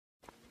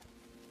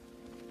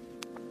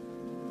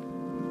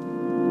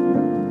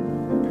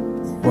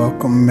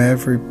Welcome,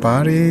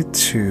 everybody,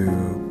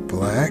 to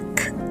Black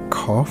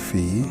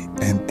Coffee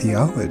and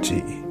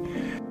Theology.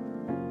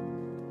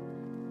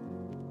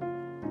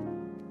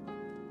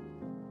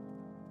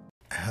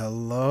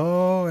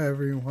 Hello,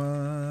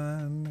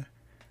 everyone.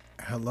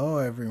 Hello,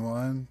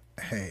 everyone.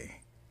 Hey,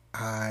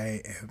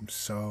 I am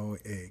so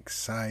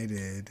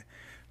excited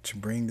to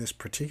bring this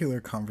particular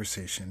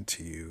conversation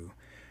to you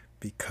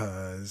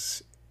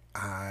because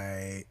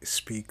I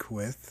speak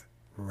with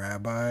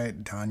Rabbi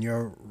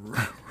Danya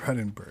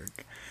Ruttenberg.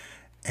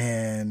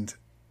 And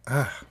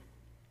let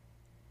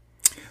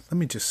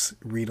me just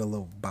read a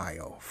little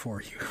bio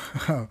for you.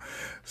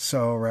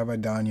 So, Rabbi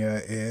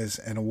Danya is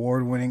an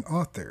award-winning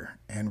author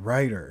and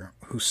writer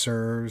who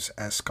serves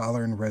as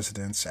scholar in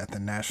residence at the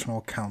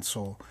National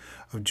Council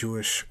of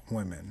Jewish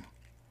Women.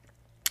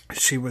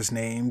 She was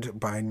named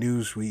by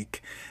Newsweek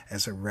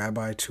as a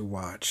rabbi to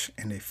watch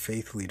and a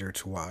faith leader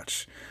to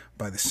watch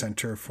by the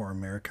Center for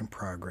American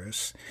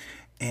Progress,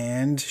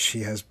 and she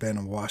has been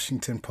a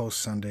Washington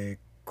Post Sunday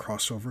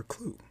crossover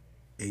clue,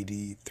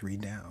 83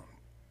 down.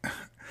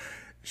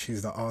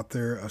 She's the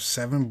author of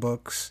 7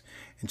 books,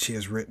 and she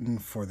has written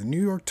for the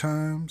New York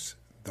Times,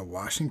 the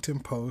Washington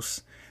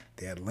Post,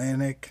 the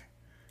Atlantic,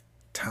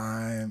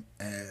 Time,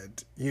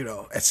 and,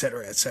 et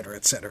cetera, et cetera,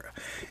 et cetera.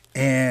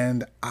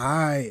 And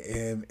I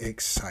am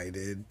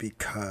excited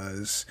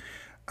because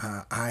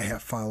I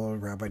have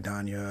followed Rabbi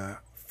Danya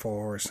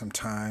for some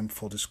time.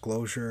 Full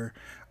disclosure,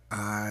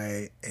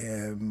 I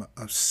am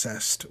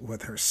obsessed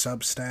with her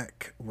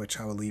Substack, which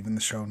I will leave in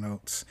the show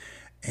notes.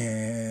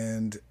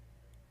 And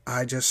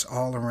I just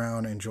all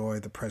around enjoy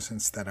the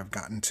presence that I've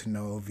gotten to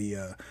know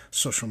via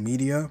social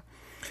media.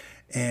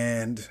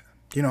 And,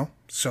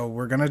 so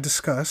we're going to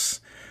discuss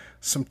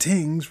some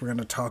things. We're going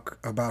to talk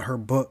about her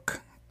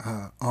book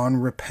on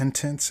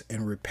repentance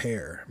and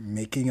repair,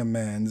 making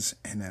amends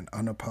in an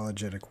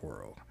unapologetic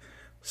world.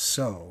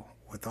 So,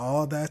 with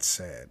all that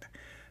said,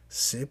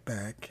 sit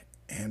back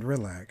and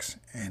relax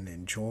and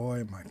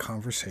enjoy my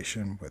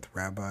conversation with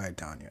Rabbi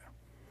Danya.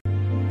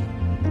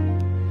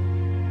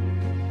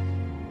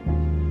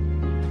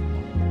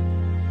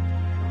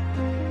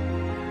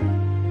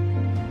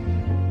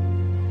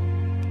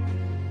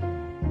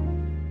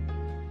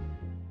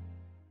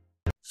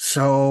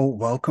 So,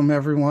 welcome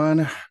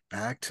everyone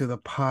back to the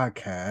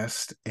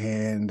podcast,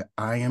 and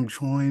I am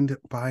joined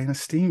by an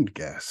esteemed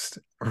guest,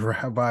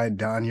 Rabbi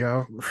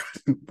Danya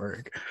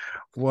Ruttenberg.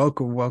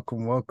 Welcome,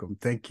 welcome, welcome.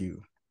 Thank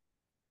you.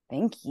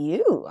 Thank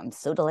you. I'm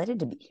so delighted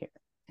to be here.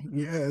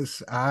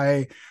 Yes,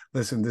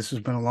 listen, this has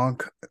been a long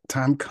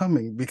time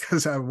coming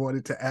because I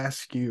wanted to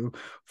ask you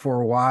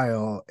for a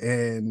while,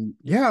 and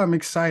yeah, I'm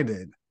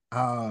excited.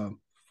 The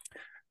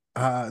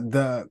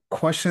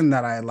question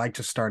that I'd like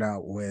to start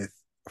out with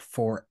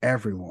for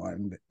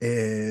everyone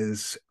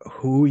is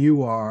who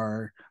you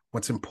are,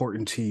 what's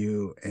important to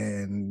you,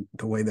 and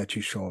the way that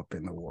you show up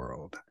in the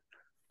world.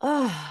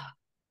 Oh,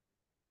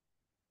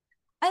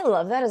 I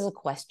love that as a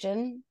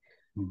question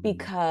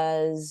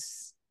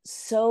because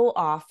so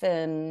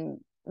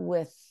often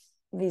with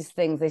these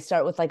things, they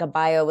start with like a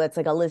bio that's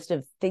like a list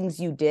of things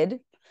you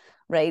did,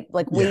 right?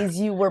 Like ways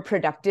you were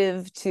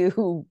productive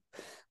to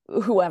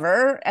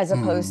whoever, as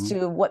opposed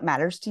to what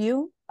matters to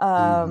you.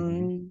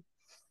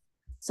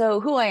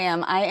 So who I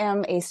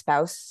am a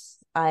spouse.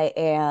 I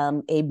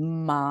am a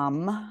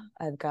mom.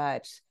 I've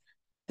got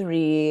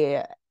 3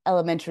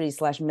 elementary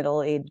 /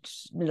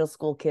 middle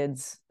school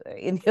kids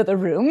in the other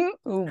room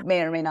who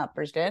may or may not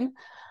burst in.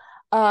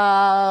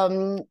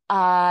 I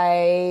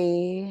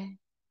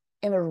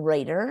am a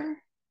writer,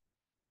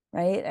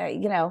 right?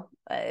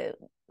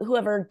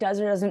 Whoever does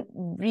or doesn't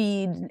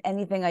read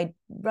anything I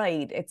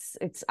write,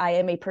 I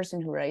am a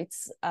person who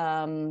writes.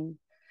 I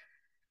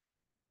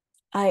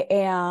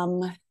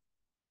am,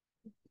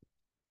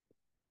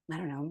 I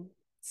don't know,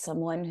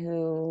 someone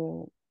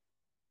who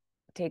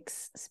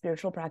takes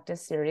spiritual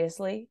practice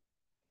seriously.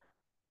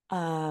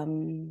 I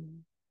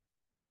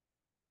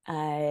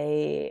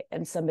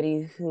am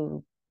somebody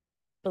who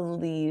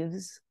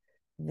believes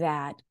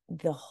that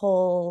the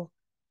whole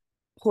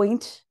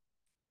point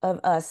of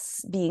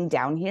us being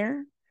down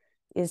here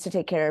is to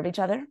take care of each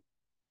other.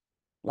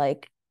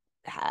 Like,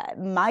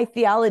 my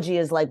theology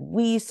is like,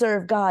 we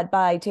serve God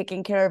by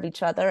taking care of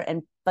each other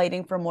and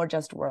fighting for a more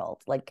just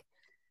world. Like,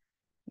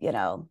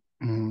 go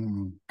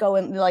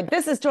and like,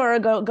 this is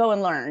Torah, go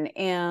and learn.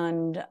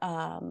 And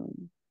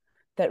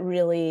that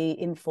really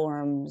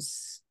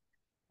informs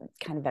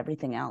kind of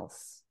everything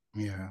else.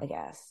 Yeah, I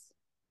guess.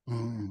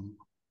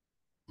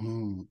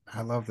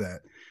 I love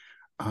that.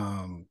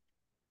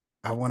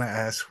 I want to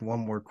ask one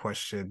more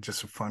question,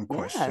 just a fun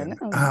question.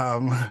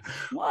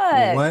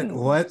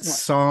 What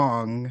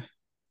song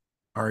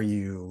are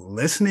you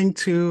listening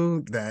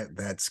to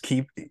that's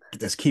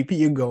keeping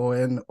you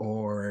going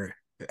or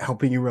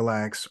helping you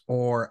relax,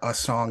 or a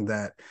song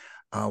that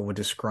would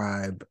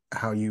describe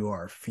how you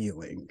are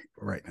feeling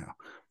right now?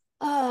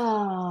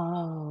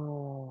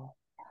 Oh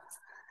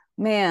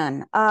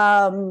man.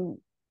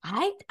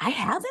 I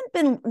haven't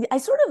been, I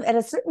sort of at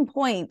a certain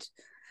point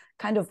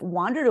kind of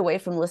wandered away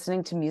from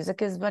listening to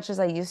music as much as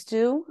I used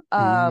to.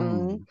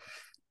 Mm.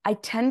 I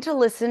tend to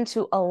listen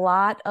to a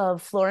lot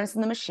of Florence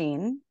and the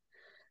Machine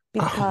Oh,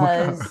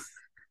 wow. because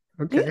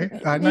you Okay.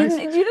 you Nice.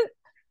 you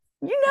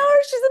you know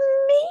her. She's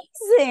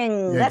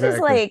amazing. Yeah, That is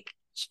exactly. like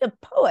a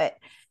poet.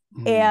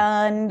 Mm.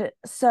 And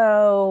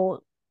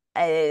so,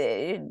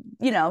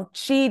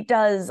 she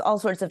does all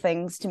sorts of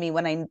things to me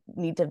when I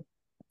need to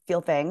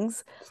feel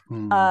things.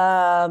 Mm.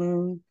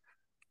 Um,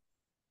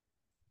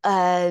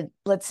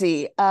 let's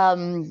see.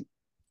 Beyonce's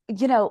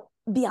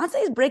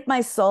Break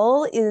My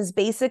Soul is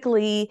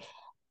basically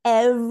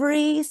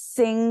every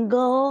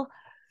single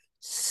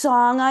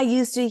song I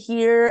used to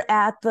hear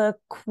at the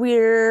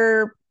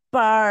queer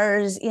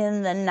bars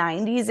in the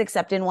 90s,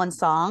 except in one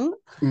song.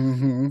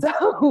 Hmm.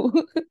 So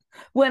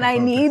when I I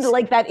love need this.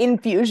 like that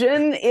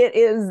infusion,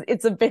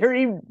 it's a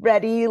very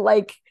ready,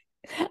 like,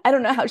 I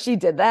don't know how she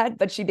did that,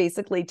 but she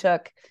basically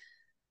took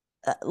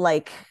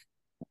like,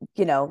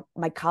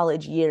 my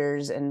college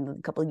years and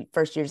a couple of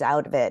first years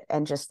out of it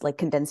and just like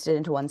condensed it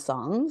into one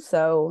song.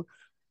 So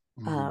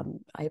Hmm.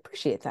 I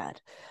appreciate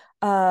that.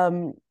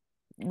 Um,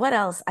 what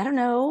else? I don't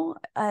know.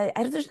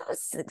 There's not a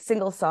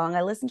single song.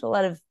 I listen to a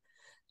lot of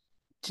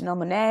Janelle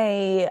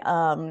Monáe.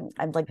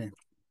 I'm like Okay.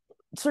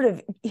 sort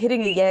of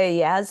hitting a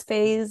Yaz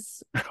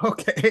phase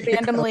Okay.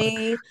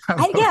 randomly. I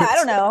love I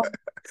don't this. know.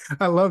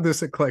 I love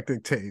this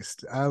eclectic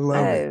taste. I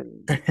love it.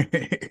 Uh,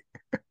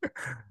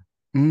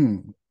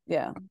 Mm.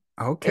 yeah.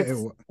 Okay.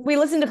 It's We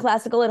listen to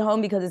classical at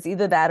home because it's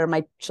either that or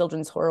my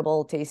children's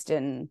horrible taste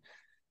in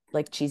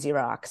like cheesy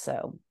rock.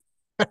 So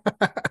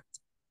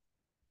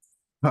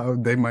Oh,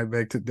 they might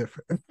beg to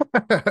differ.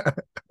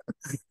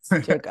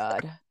 dear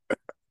God.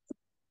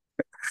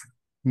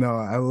 No,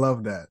 I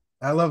love that.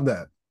 I love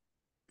that.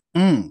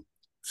 Mm.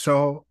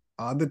 So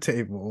on the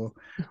table,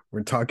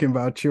 we're talking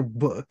about your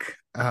book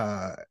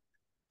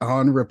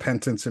on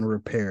repentance and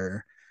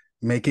repair,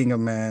 making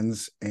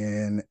amends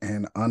in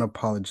an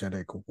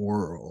unapologetic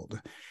world.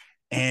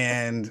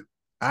 And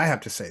I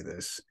have to say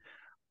this.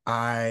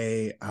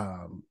 I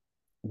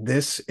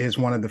This is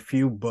one of the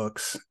few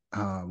books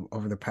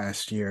over the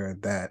past year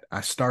that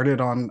I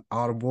started on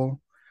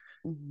Audible,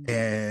 Mhm.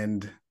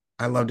 and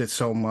I loved it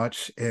so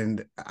much,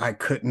 and I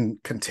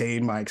couldn't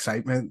contain my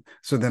excitement.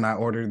 So then I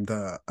ordered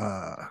the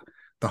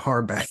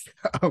hardback.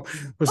 I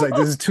was like,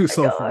 this Oh is too my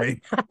slow for God.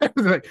 me.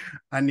 Like,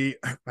 I need,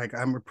 like,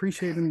 I'm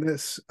appreciating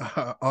this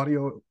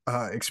audio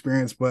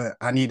experience, but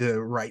I need to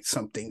write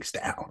some things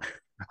down.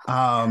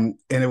 And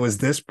it was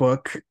this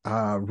book,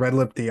 Red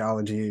Lip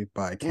Theology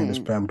by Candace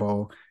Mm,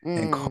 Bembo,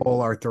 and mm.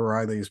 Cole Arthur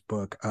Riley's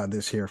book,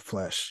 This Here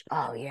Flesh.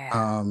 Oh yeah.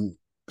 Um,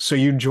 so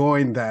you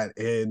joined that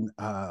in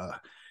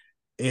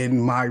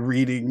my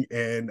reading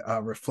and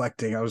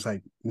reflecting. I was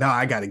like, no,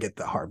 I got to get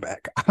the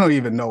hardback. I don't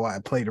even know why I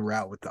played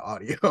around with the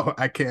audio.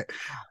 I can't,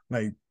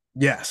 like,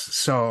 yes.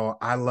 So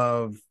I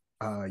love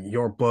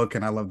your book,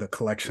 and I love the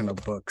collection of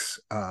books,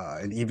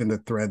 and even the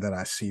thread that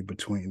I see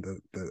between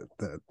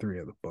the three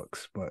of the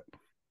books. But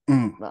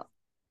mm. Well,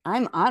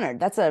 I'm honored.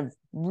 That's a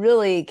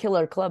really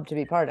killer club to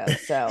be part of.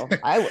 So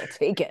I will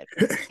take it.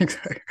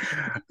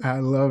 I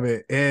love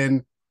it.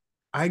 And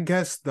I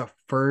guess the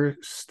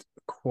first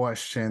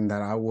question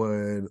that I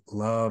would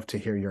love to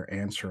hear your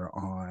answer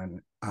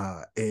on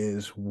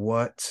is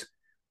what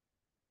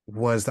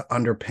was the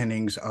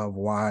underpinnings of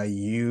why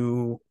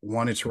you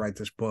wanted to write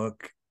this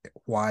book?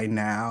 Why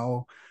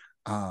now?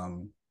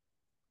 Um,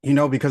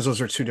 because those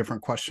are two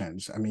different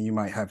questions. I mean, you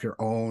might have your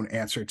own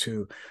answer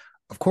to,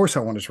 of course,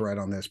 I wanted to write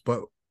on this,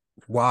 but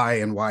why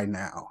and why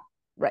now?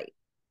 Right.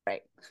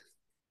 Right.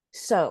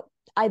 So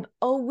I've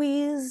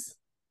always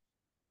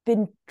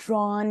been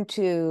drawn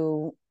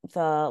to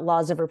the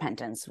laws of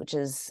repentance, which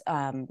is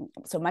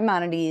so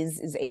Maimonides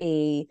is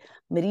a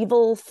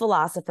medieval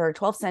philosopher,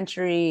 12th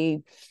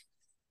century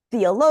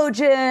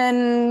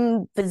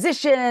theologian,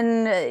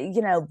 physician,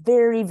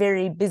 very,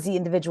 very busy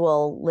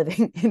individual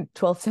living in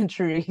 12th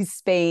century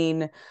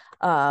Spain,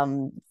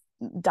 um,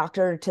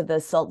 doctor to the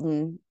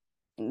Sultan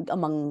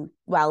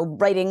while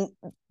writing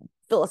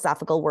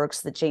philosophical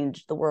works that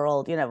changed the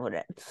world,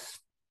 and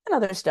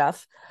other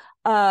stuff.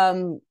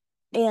 Um,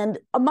 and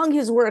among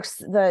his works,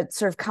 the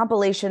sort of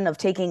compilation of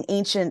taking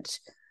ancient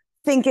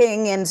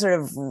thinking and sort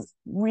of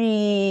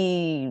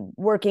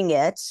reworking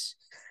it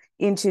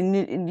into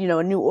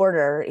a new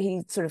order.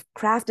 He sort of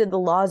crafted the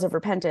laws of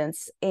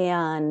repentance,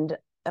 and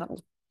I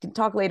can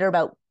talk later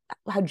about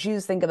how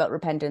Jews think about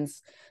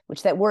repentance,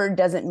 which that word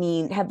doesn't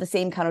mean have the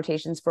same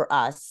connotations for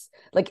us.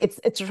 Like it's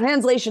a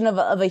translation of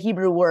a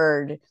Hebrew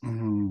word,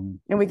 Mm-hmm.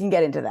 and we can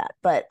get into that.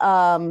 But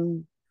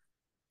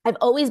I've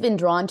always been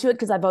drawn to it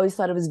because I've always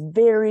thought it was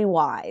very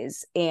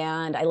wise,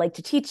 and I like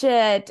to teach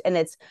it. And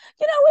it's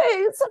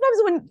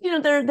sometimes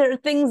when there are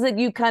things that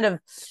you kind of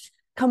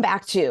come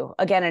back to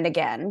again and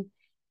again.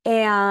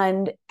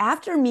 And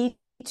after Me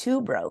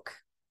Too broke,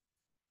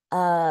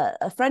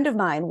 a friend of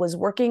mine was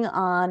working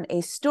on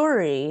a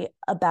story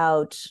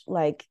about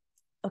like,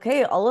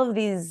 okay, all of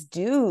these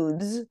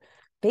dudes,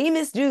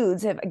 famous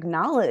dudes, have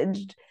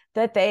acknowledged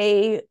that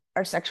they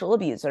are sexual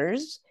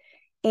abusers,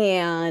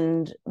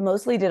 and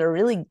mostly did a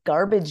really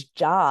garbage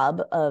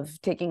job of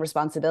taking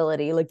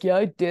responsibility. Like, yeah,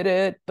 I did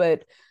it,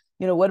 but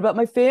what about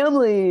my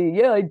family?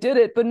 Yeah, I did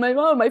it, but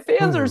my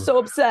fans are Ooh, so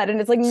upset.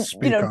 And it's like,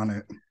 speak on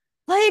it.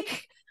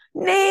 like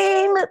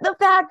name the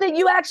fact that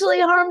you actually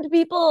harmed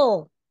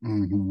people.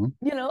 Mm-hmm.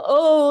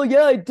 Oh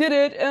yeah, I did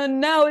it, and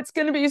now it's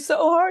gonna be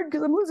so hard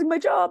because I'm losing my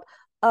job.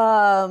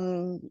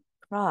 Um,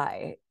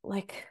 cry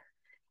like,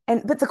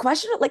 and but the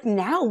question of like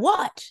now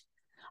what?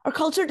 Our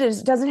culture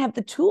doesn't have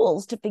the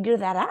tools to figure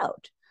that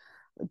out.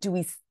 Do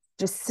we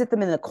just sit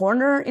them in the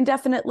corner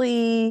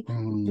indefinitely?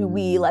 Do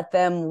we Mm, let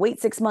them wait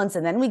 6 months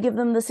and then we give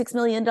them the $6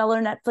 million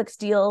Netflix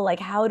deal? Like,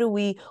 how do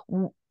we,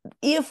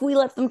 if we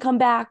let them come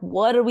back,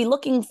 what are we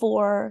looking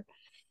for?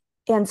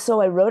 And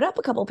so I wrote up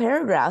a couple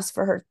paragraphs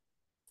for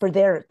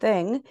their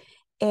thing,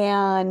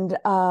 and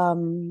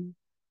on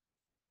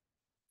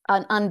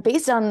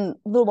based on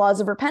the laws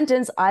of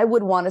repentance, I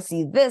would want to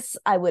see this,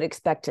 I would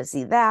expect to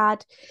see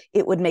that.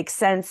 It would make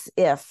sense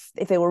if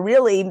they were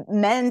really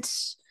meant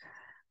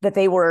that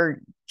they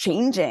were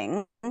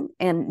changing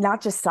and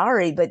not just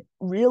sorry, but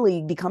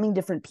really becoming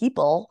different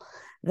people,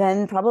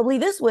 then probably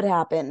this would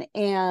happen.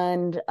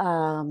 And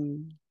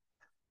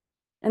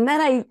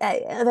then I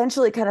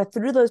eventually kind of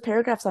threw those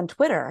paragraphs on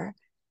Twitter,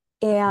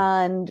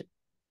 and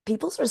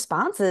people's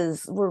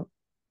responses were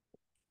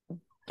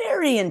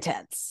very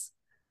intense.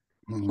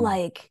 mm,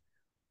 Like,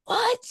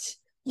 what?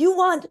 You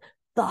want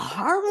the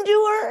harm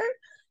doer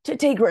to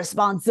take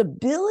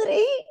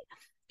responsibility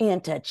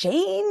and to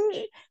change?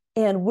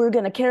 And we're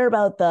going to care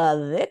about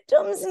the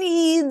victim's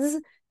needs.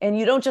 And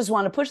you don't just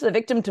want to push the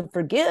victim to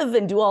forgive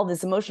and do all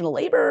this emotional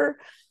labor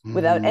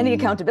without any mm,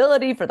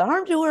 accountability for the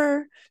harm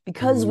doer,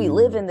 because we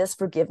live mm, in this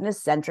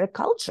forgiveness centric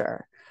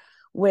culture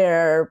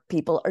where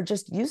people are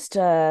just used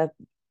to,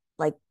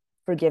 like,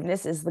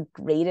 forgiveness is the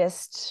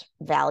greatest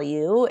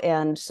value.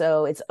 And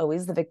so it's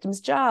always the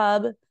victim's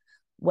job,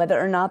 whether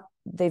or not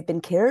they've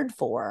been cared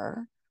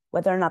for,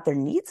 whether or not their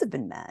needs have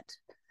been met,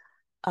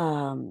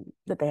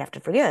 that they have to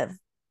forgive.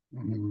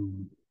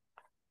 mm,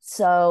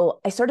 So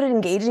I started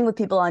engaging with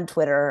people on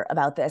Twitter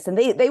about this, and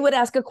they would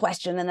ask a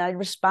question, and I'd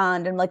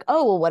respond, and like,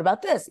 oh, well, what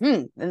about this?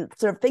 And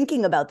sort of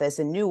thinking about this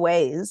in new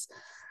ways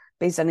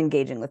based on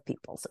engaging with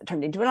people. So it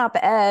turned into an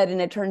op-ed, and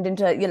it turned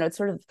into, it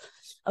sort of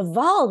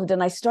evolved,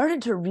 and I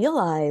started to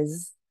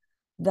realize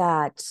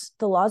that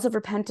the laws of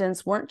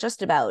repentance weren't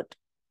just about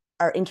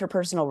our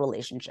interpersonal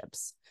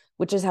relationships,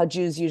 which is how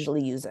Jews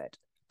usually use it.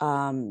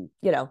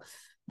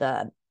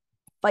 The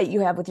fight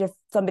you have with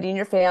somebody in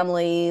your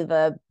family,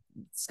 the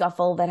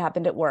scuffle that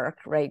happened at work,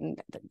 right,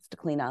 and to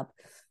clean up,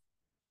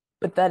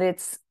 but that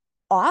it's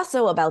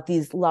also about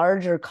these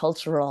larger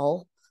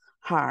cultural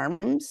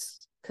harms.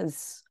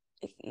 Because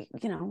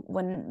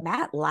when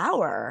Matt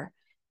Lauer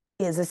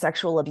is a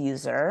sexual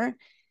abuser,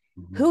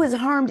 who mm, is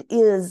harmed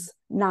is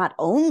not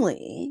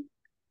only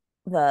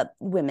the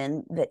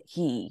women that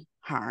he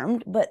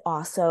harmed, but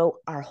also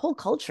our whole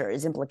culture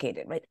is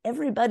implicated, right?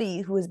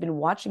 Everybody who has been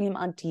watching him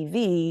on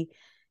TV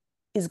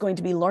is going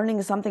to be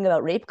learning something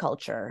about rape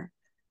culture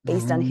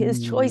based on his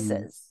mm.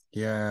 choices,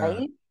 Yeah,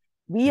 right?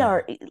 We yeah.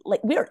 are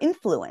we are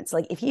influenced.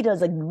 Like, if he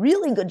does a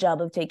really good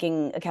job of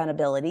taking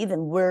accountability,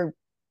 then we're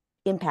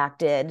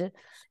impacted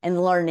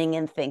and learning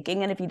and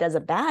thinking. And if he does a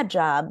bad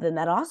job, then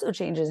that also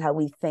changes how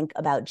we think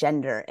about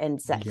gender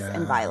and sex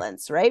and Yeah.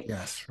 violence, right?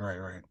 Yes. Right.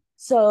 Right.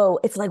 So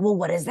it's like, well,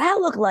 what does that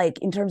look like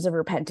in terms of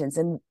repentance,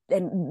 and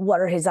what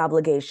are his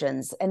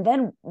obligations? And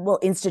then, well,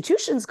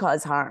 institutions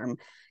cause harm.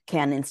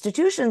 Can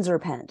institutions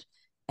repent?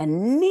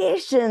 And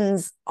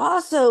nations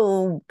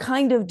also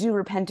kind of do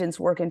repentance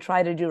work and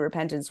try to do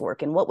repentance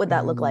work. And what would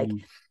that look like?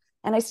 Mm,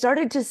 And I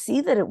started to see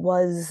that it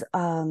was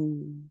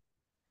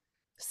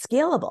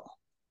scalable.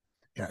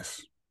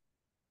 yes.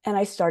 And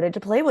I started to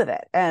play with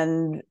it.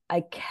 And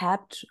I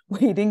kept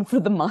waiting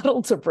for the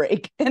model to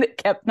break, and it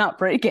kept not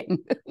breaking.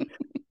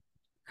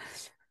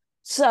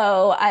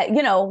 So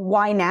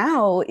why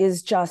now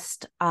is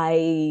just,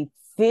 I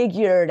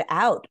figured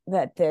out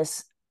that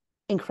this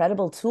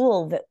incredible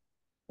tool that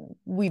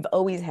we've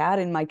always had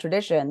in my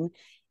tradition,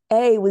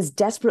 A, was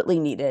desperately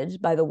needed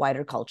by the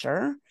wider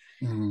culture,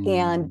 and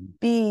Mm,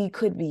 B,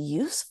 could be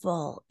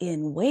useful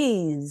in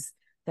ways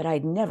that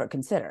I'd never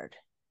considered.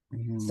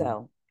 mm.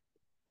 So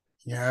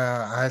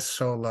Yeah, I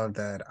so love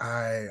that.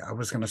 I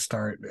was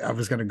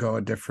gonna go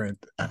a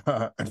different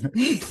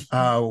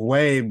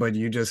way, but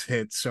you just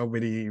hit so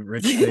many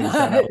rich things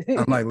that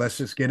I'm like, let's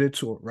just get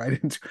into it right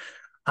into.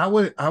 I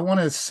want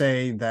to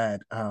say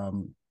that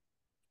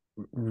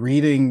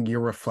reading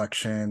your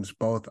reflections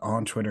both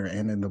on Twitter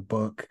and in the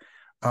book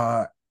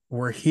uh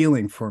were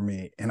healing for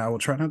me, and I will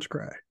try not to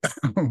cry.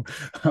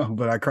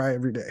 But I cry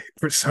every day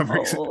for some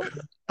reason.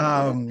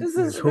 Oh, this It's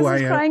is who this I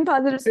is am. crying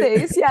positive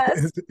space.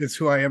 Yes, It's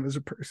who I am as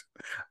a person.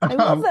 I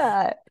love Um,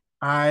 that.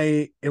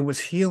 it was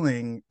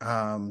healing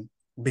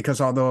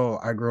because although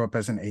I grew up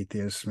as an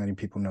atheist, many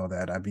people know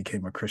that I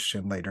became a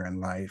Christian later in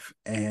life,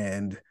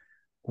 and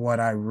what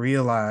I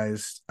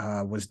realized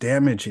was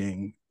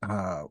damaging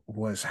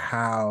was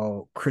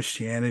how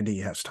Christianity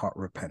has taught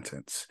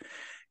repentance.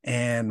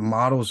 and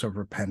models of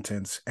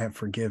repentance and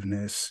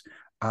forgiveness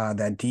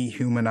that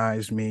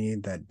dehumanized me,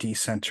 that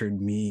decentered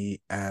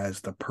me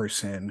as the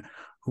person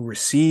who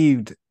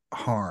received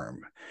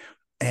harm,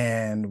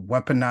 and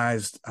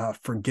weaponized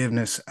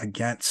forgiveness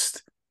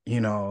against,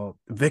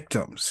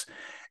 victims.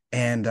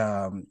 And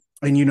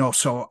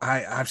so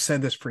I've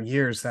said this for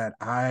years, that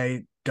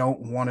I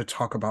don't want to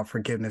talk about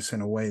forgiveness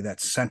in a way that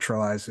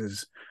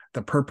centralizes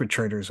the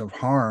perpetrators of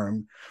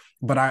harm.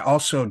 But I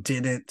also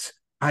didn't,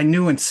 I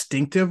knew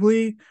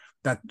instinctively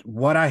that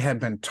what I had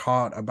been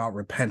taught about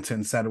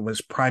repentance, that it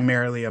was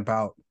primarily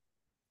about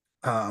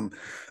um,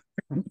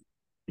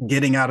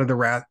 getting out of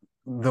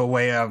the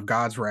way of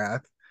God's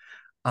wrath,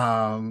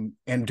 and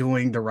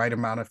doing the right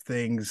amount of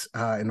things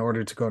in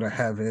order to go to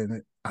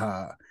heaven.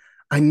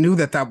 I knew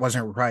that that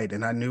wasn't right.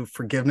 And I knew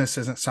forgiveness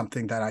isn't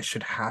something that I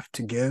should have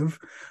to give,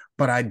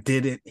 but I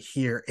didn't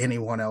hear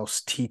anyone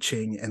else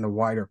teaching in the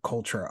wider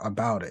culture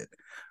about it.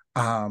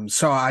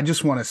 So I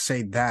just want to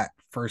say that,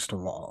 first of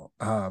all,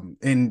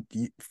 and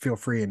feel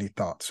free, any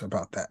thoughts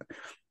about that?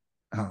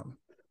 Um,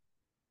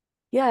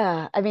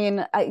 Yeah, I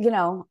mean,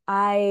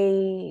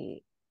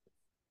 I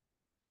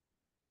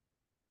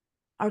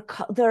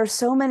there are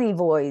so many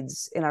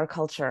voids in our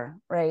culture,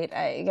 right?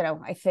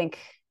 I think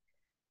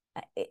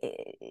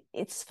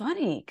it's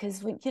funny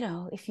because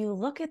if you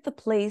look at the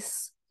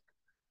place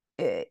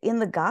in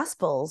the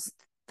Gospels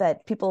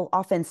that people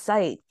often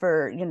cite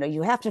for,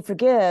 you have to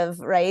forgive,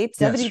 right?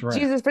 yes, 70,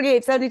 right. Jesus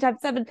forgave 70 times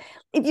seven.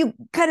 If you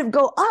kind of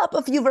go up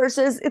a few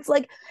verses, it's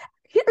like,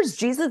 here's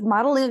Jesus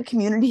modeling a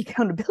community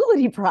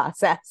accountability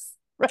process,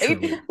 right?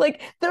 Truly.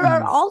 Like there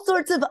are Mm, all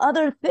sorts of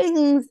other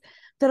things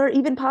that are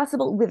even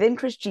possible within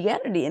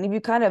Christianity. And if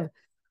you kind of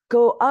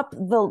go up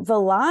the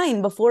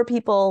line before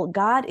people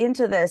got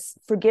into this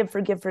forgive,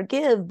 forgive,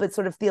 forgive, but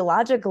sort of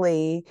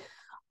theologically,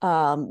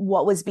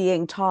 what was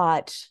being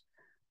taught,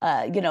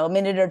 a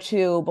minute or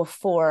two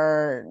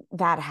before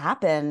that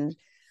happened,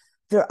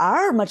 there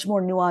are much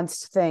more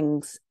nuanced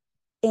things.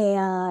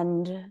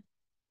 And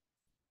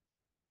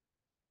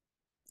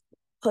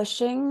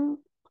pushing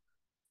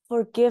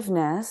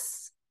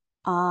forgiveness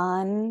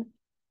on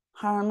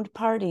harmed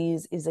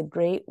parties is a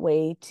great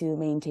way to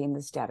maintain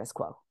the status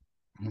quo,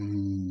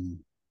 mm,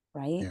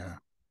 right? yeah.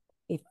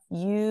 If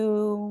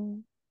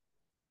you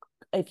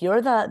if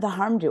you're the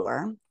harm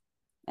doer,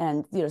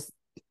 and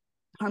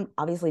harm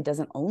obviously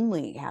doesn't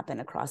only happen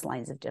across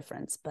lines of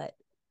difference but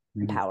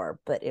in Mm, power,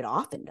 but it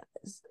often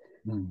does.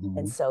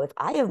 And mhm, so if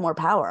I have more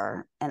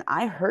power and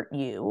I hurt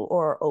you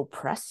or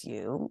oppress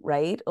you,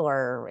 right,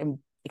 or am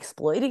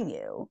exploiting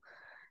you,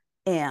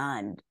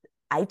 and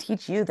I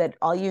teach you that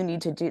all you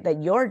need to do,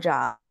 that your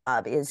job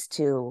is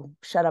to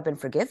shut up and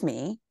forgive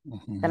me,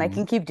 then I mhm,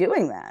 can keep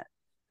doing that.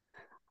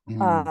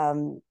 mm,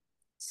 Um,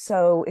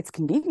 so it's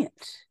convenient.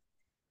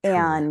 truly.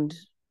 And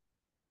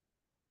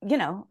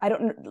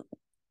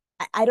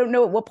I don't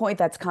know at what point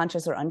that's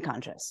conscious or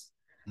unconscious.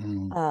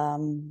 Mm,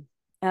 Um,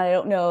 and I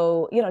don't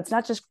know, it's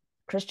not just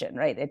Christian,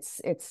 right?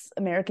 It's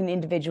American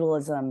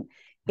individualism,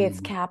 it's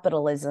mm,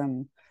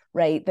 capitalism,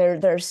 right?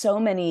 There's so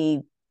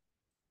many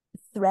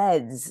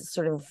threads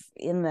sort of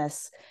in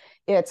this.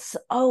 And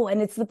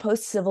it's the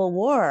post-Civil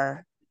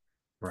War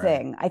right.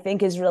 thing, I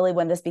think, is really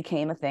when this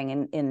became a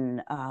thing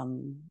in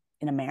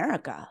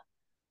America.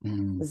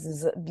 Mm, This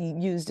is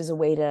used as a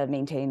way to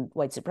maintain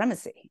white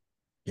supremacy.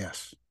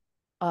 yes.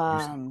 You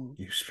Um,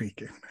 you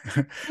speaking.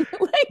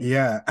 like,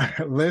 Yeah.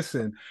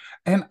 Listen.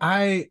 And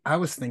I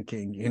was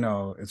thinking,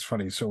 it's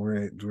funny. So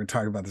we're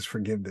talking about this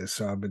forgiveness.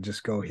 So I would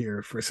just go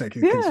here for a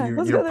second, because yeah,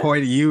 let's you're go there.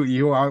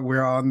 pointing,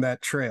 we're on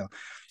that trail.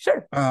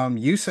 Sure.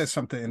 You said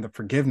something in the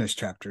forgiveness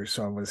chapter,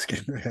 so I was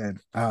skipping ahead.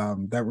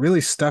 That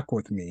really stuck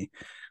with me.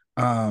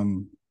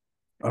 Um,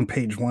 on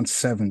page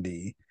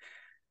 170.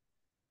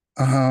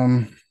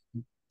 Um,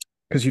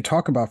 because you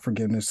talk about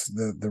forgiveness,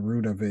 the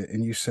root of it,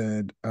 and you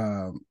said,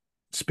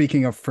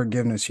 speaking of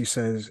forgiveness, you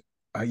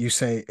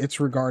say it's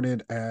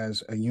regarded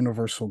as a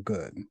universal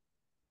good,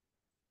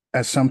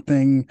 as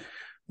something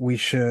we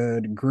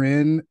should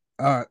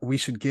we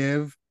should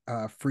give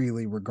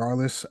freely,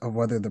 regardless of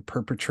whether the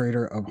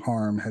perpetrator of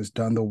harm has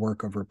done the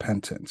work of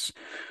repentance,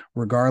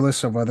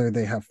 regardless of whether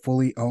they have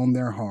fully owned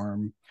their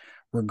harm,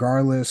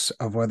 regardless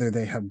of whether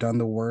they have done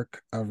the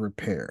work of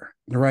repair.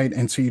 Right.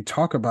 And so you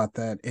talk about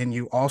that, and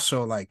you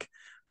also like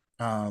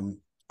um,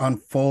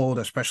 unfold,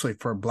 especially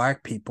for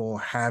Black people,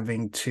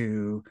 having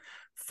to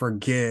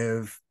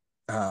forgive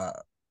uh,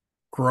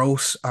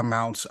 gross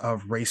amounts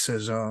of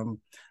racism,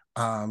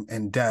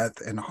 and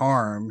death and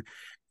harm.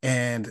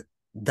 And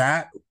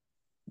that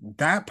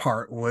that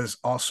part was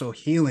also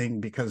healing,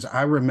 because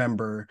I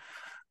remember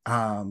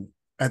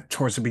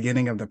towards the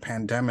beginning of the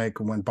pandemic,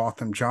 when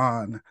Botham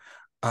John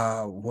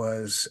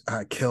was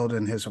killed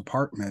in his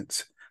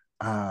apartment,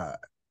 uh,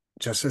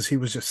 just as he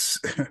was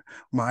just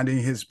minding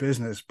his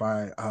business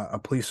by a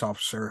police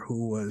officer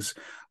who was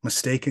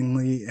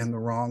mistakenly in the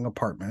wrong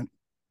apartment.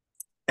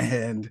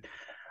 And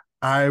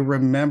I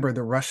remember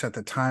the rush at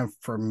the time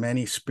for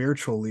many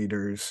spiritual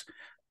leaders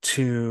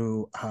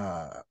to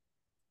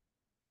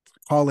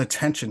call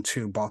attention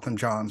to Botham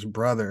John's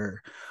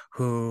brother,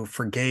 who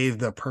forgave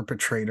the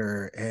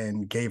perpetrator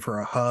and gave her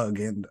a hug.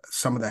 And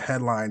some of the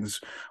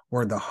headlines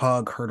were the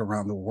hug heard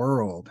around the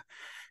world.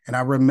 And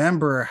I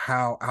remember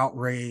how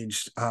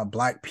outraged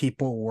Black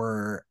people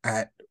were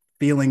at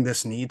feeling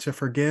this need to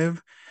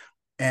forgive,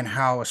 and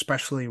how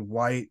especially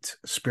white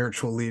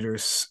spiritual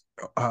leaders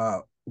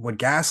would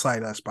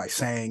gaslight us by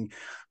saying,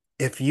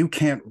 if you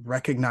can't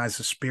recognize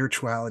the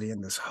spirituality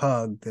in this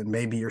hug, then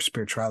maybe your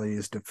spirituality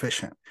is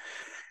deficient.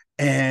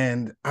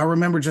 And I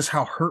remember just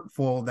how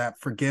hurtful that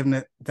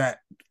forgiveness, that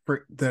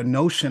for the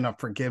notion of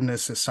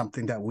forgiveness is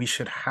something that we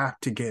should have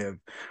to give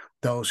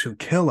those who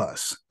kill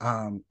us.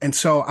 And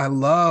so I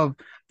love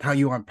how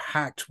you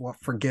unpacked what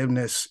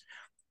forgiveness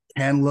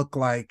can look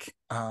like,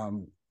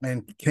 and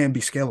can be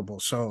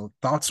scalable. So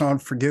thoughts on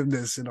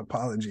forgiveness and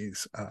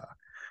apologies.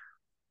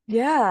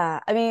 Yeah.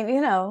 I mean,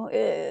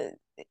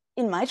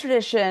 in my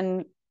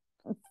tradition,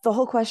 the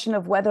whole question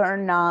of whether or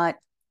not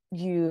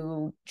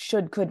you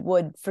should, could,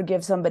 would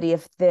forgive somebody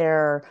if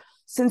they're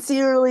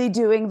sincerely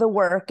doing the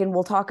work, and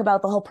we'll talk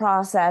about the whole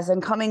process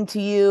and coming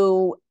to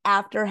you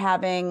after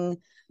having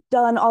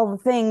done all the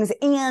things,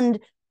 and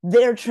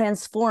they're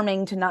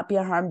transforming to not be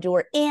a harm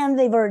doer, and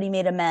they've already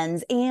made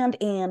amends, and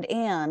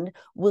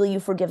will you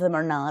forgive them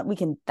or not?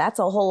 That's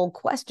a whole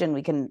question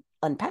we can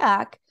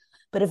unpack.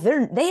 But if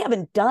they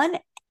haven't done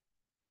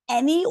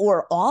any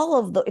or all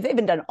of if they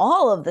haven't done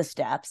all of the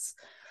steps,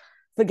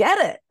 forget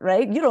it,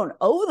 right? You don't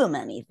owe them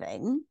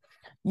anything.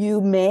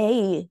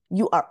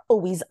 You are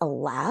always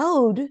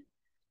allowed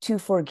to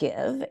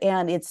forgive.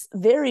 And it's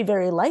very,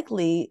 very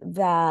likely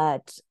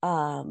that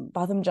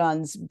Botham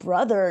John's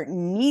brother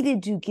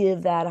needed to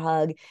give that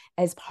hug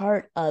as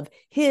part of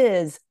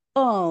his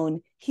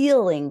own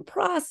healing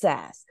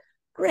process.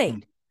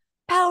 Great.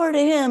 Power to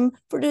him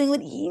for doing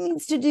what he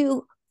needs to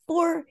do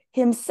for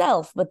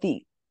himself. But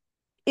the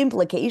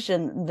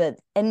implication that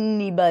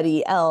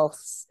anybody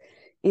else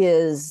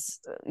is,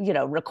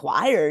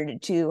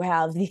 required to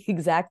have the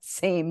exact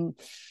same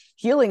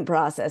healing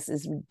process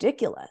is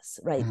ridiculous,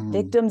 right?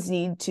 Victims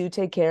need to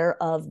take care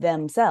of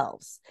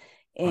themselves.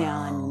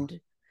 And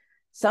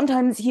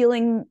sometimes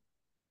healing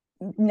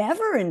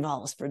never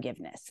involves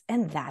forgiveness,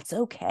 and that's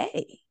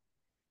okay.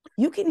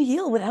 You can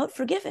heal without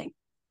forgiving.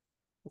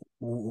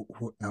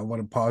 I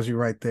want to pause you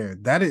right there.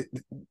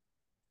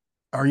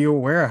 Are you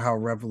aware of how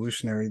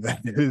revolutionary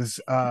that is?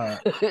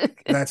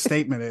 That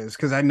statement is,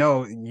 because I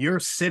know you're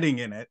sitting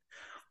in it.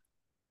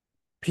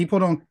 People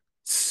don't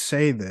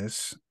say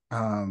this,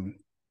 and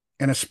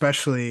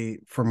especially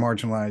for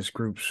marginalized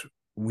groups,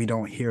 we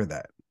don't hear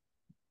that.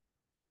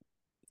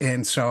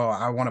 And so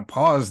I want to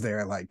pause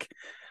there, like,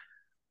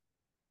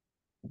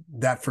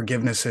 that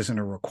forgiveness isn't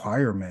a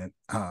requirement.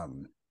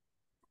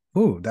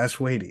 That's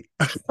weighty.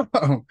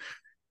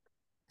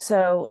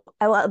 So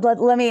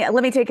let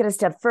me take it a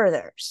step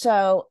further.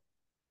 So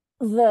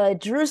the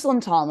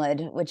Jerusalem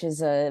Talmud, which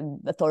is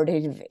an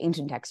authoritative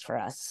ancient text for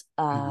us,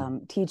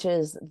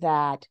 teaches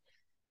that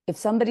if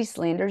somebody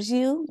slanders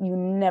you, you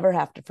never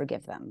have to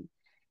forgive them.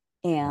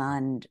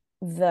 And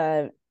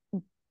the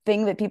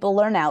thing that people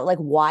learn out, like,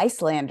 why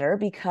slander?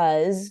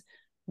 Because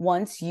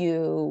once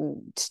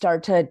you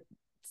start to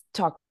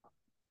talk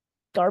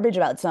garbage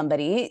about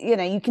somebody,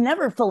 you can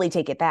never fully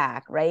take it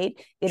back, right?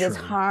 It True. Is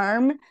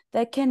harm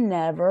that can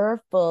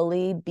never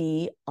fully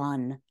be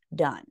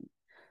undone.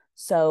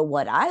 So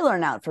what I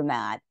learn out from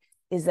that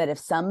is that if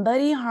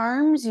somebody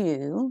harms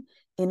you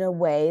in a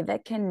way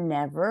that can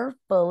never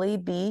fully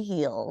be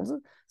healed,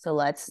 so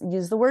let's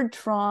use the word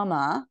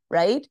trauma,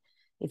 right?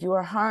 If you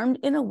are harmed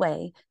in a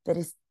way that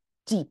is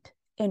deep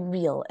and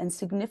real and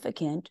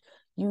significant,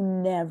 you're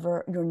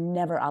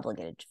never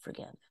obligated to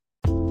forgive.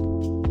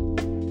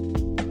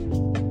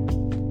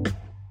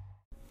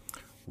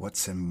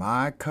 What's in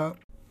my cup?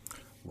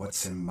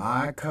 What's in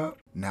my cup?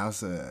 Now's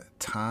the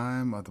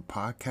time of the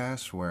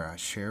podcast where I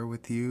share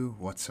with you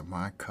what's in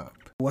my cup.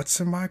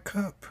 What's in my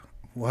cup?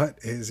 What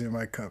is in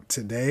my cup?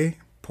 Today,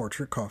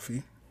 Portrait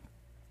Coffee.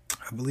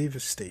 I believe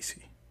it's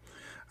Stacy.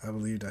 I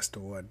believe that's the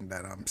one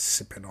that I'm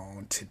sipping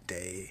on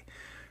today.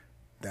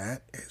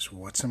 That is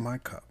what's in my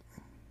cup.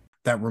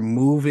 That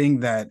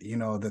removing that,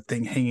 the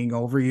thing hanging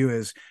over you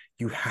is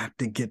you have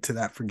to get to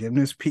that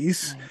forgiveness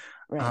piece.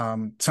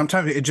 Right.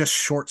 Sometimes it just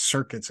short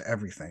circuits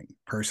everything,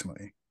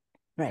 personally.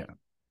 Right. Yeah.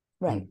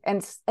 Right.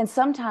 And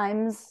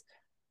sometimes,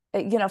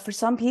 for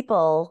some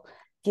people,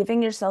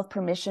 giving yourself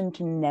permission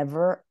to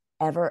never,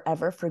 ever,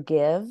 ever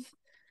forgive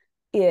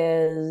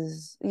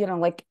is,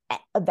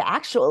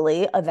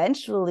 actually,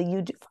 eventually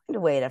you do find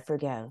a way to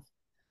forgive.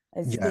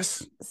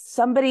 Yes.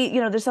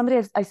 There's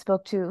somebody I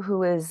spoke to who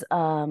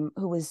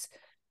was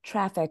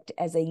trafficked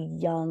as a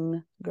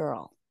young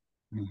girl,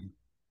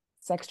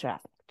 sex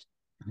trafficked.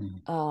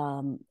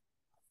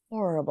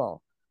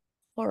 Horrible,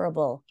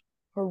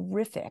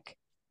 horrific,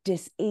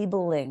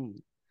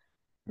 disabling,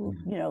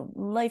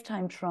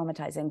 lifetime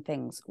traumatizing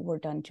things were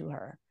done to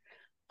her.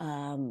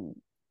 For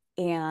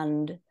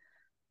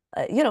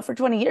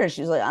 20 years,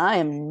 she was like, I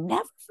am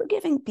never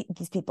forgiving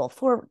these people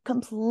for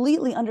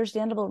completely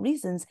understandable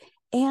reasons.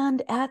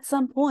 And at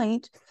some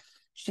point,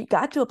 she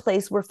got to a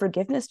place where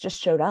forgiveness just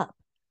showed up.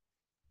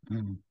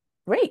 Mm.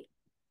 Great,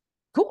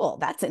 cool,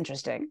 that's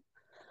interesting.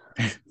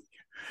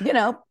 You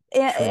know,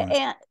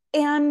 Truly.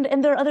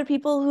 and there are other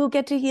people who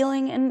get to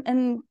healing,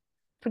 and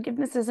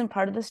forgiveness isn't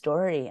part of the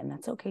story, and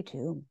that's okay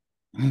too.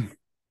 Mm.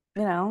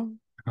 You know.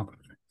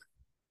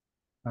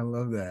 I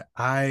love that.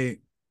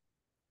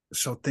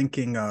 So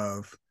thinking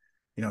of,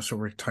 so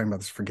we're talking about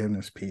this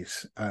forgiveness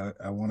piece.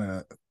 I want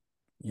to,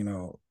 you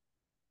know,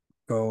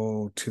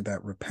 go to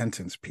that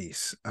repentance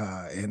piece,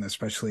 and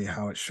especially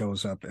how it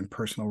shows up in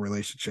personal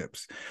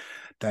relationships.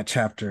 That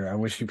chapter, I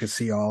wish you could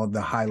see all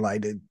the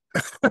highlighted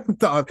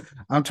thought.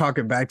 I'm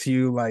talking back to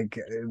you like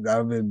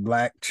I'm in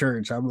black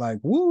church. I'm like,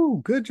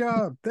 woo, good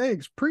job.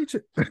 Thanks. Preach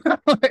it.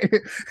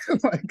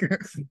 like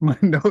my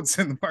notes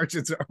and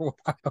margins are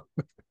wild.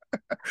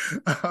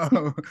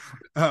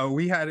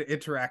 We had an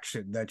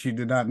interaction that you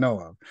did not know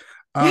of.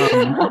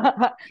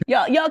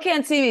 Y'all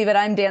can't see me, but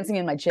I'm dancing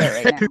in my chair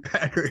right now.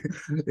 Exactly.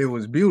 It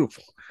was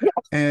beautiful.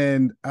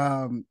 And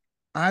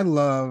I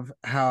love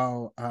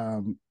how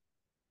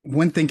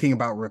when thinking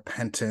about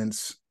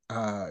repentance,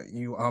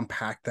 you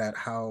unpack that,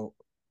 how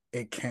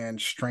it can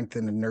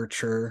strengthen and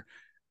nurture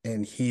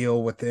and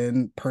heal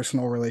within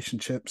personal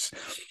relationships.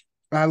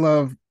 I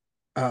love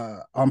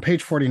on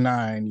page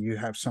 49, you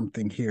have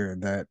something here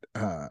that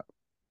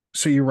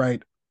so you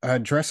write,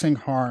 addressing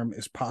harm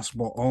is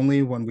possible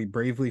only when we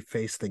bravely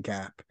face the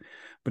gap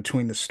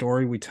between the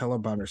story we tell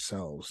about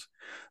ourselves,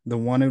 the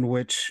one in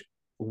which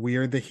we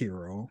are the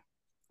hero,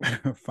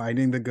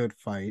 fighting the good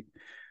fight,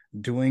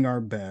 doing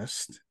our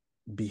best,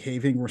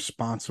 behaving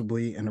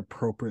responsibly and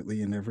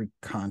appropriately in every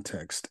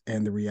context,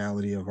 and the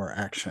reality of our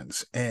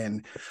actions.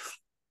 And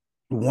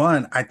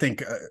one, I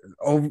think,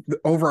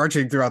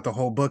 overarching throughout the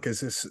whole book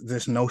is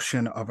this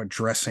notion of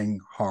addressing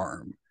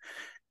harm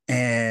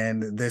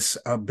and this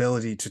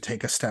ability to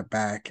take a step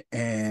back,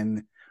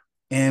 and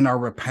in our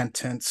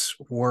repentance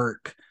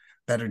work,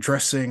 that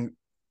addressing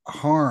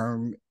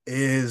harm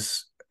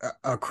is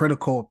a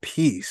critical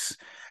piece.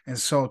 And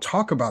so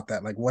talk about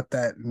that, like what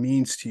that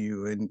means to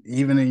you, and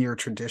even in your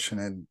tradition.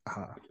 And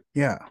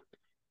yeah.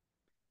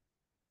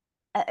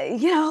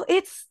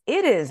 It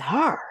is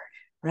hard,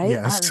 right?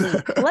 Yes.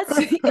 Let's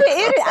and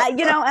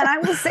I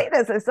will say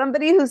this as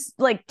somebody who's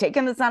like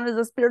taken this on as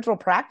a spiritual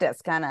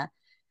practice, kind of.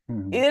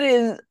 Mhm. It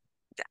is.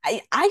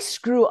 I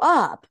screw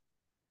up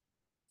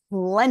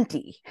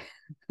plenty,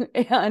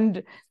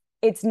 and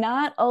it's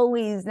not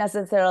always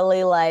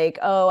necessarily like,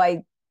 oh,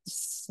 I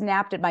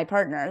snapped at my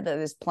partner.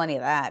 There's plenty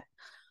of that.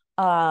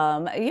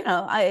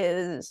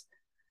 I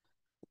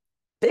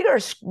bigger,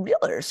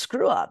 realer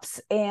screw ups,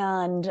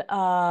 and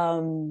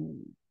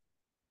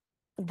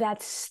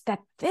that's that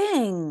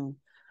thing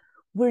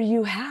where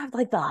you have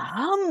like the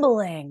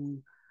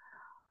humbling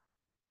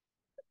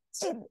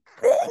thing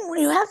where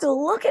you have to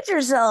look at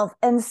yourself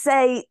and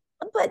say,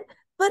 but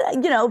I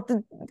do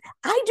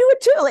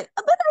it too. Like,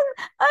 but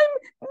I'm,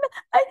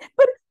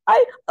 but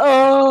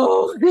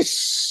oh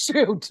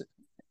shoot.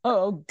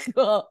 Oh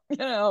God,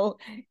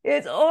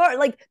 it's, or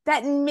like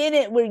that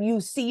minute where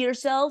you see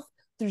yourself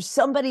through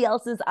somebody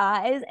else's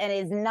eyes and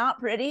it's not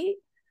pretty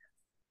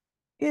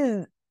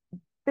is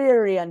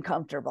very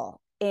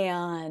uncomfortable.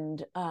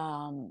 And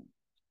I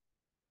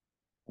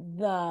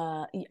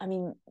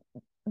mean,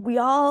 we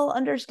all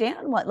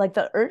understand what, like,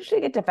 the urge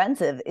to get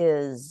defensive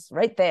is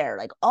right there,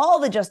 like all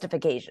the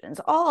justifications,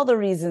 all the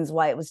reasons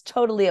why it was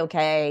totally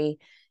okay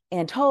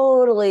and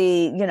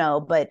totally,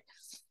 but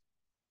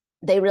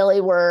they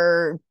really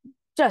were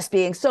just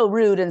being so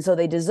rude, and so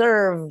they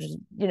deserved,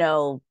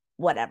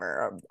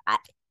 whatever. I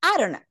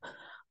don't know.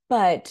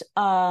 But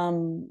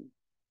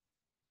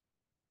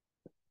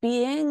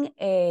being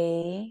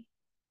a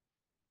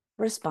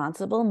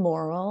responsible,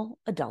 moral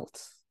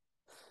adult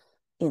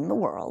in the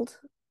world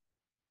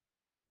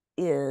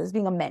is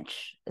being a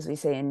mensch, as we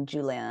say in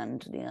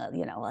Jewland,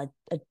 a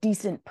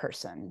decent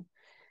person,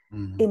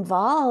 Mhm.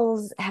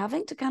 involves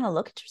having to kind of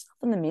look at yourself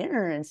in the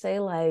mirror and say,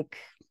 like,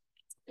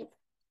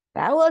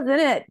 that wasn't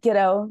it,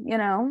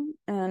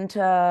 and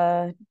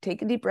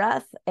take a deep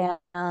breath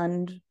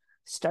and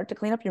start to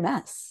clean up your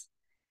mess.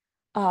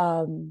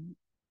 Um,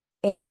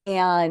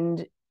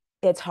 and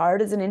it's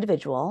hard as an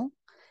individual.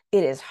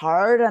 It is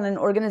hard on an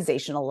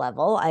organizational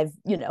level. I've,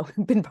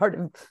 been part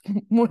of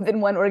more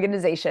than one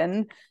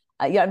organization.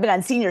 I've been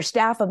on senior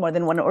staff of more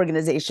than one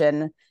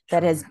organization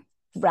that has Truly.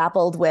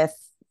 grappled with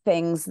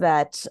things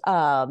that,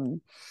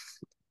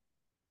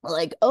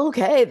 like,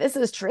 okay, this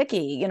is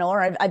tricky,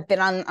 or I've been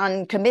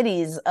on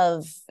committees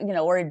of,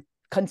 or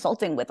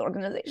consulting with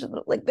organizations,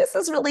 like, this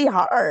is really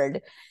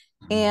hard.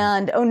 Mhm.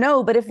 And oh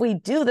no, but if we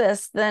do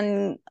this,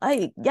 then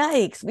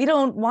yikes, we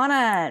don't want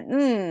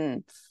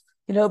to,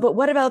 but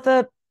what about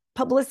the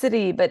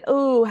publicity? But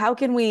oh, how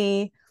can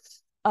we?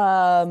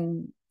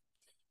 Um,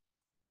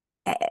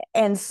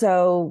 and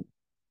so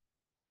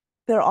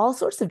there are all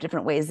sorts of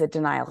different ways that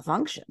denial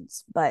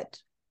functions,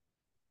 but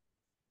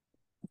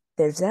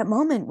there's that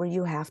moment where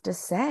you have to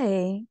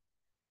say,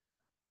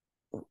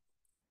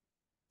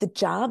 the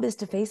job is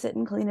to face it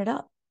and clean it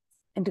up,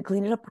 and to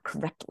clean it up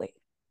correctly.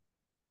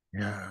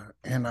 Yeah,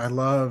 and I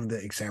love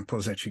the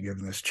examples that you give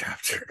in this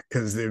chapter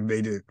because they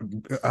made it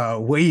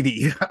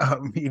weighty,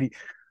 meaty.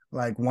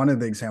 Like one of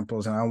the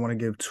examples, and I don't want to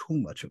give too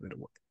much of it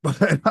away,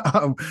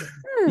 but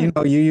Hmm.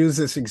 you use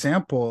this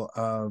example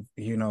of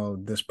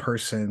this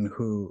person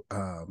who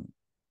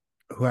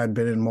had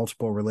been in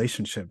multiple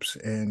relationships,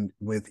 and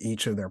with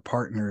each of their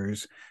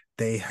partners,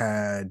 they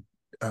had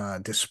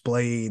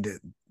displayed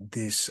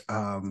this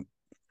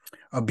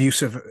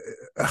abusive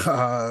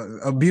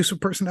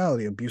abusive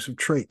personality, abusive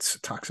traits,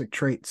 toxic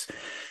traits.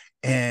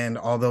 And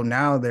although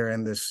now they're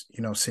in this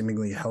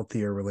seemingly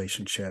healthier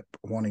relationship,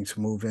 wanting to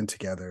move in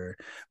together,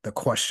 the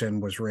question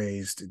was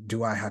raised,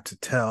 do I have to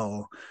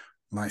tell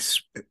my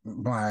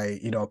my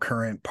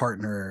current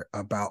partner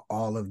about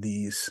all of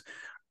these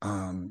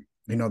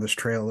this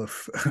trail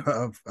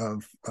of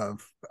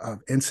of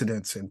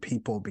incidents and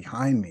people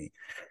behind me?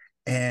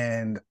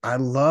 And I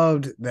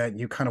loved that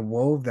you kind of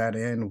wove that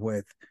in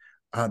with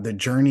the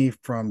journey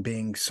from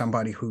being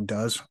somebody who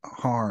does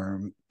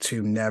harm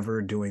to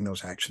never doing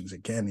those actions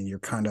again. And you're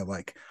kind of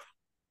like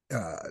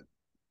uh,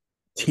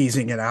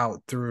 teasing it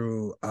out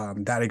through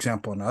that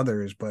example and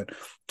others. But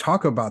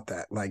talk about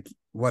that, like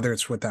whether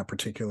it's with that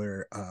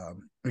particular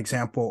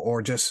example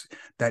or just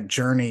that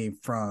journey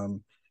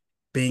from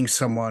being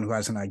someone who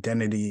has an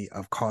identity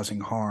of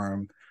causing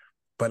harm,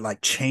 but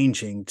like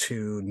changing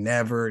to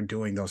never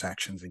doing those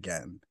actions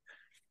again.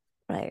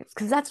 Right,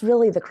 because that's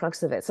really the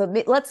crux of it. So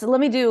let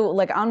me do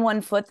like on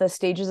one foot the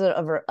stages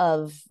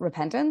of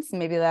repentance.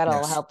 Maybe that'll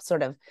Yes. help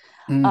sort of.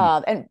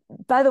 Mm, And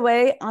by the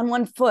way, on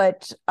one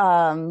foot,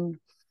 the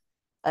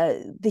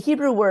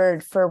Hebrew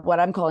word for what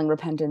I'm calling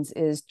repentance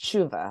is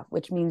tshuva,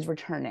 which means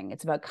returning.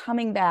 It's about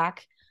coming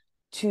back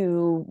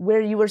to where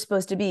you were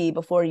supposed to be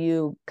before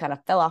you kind of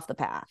fell off the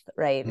path,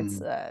 right? It's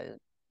mm,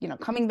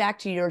 coming back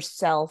to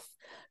yourself,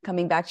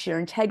 coming back to your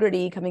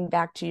integrity, coming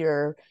back to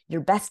your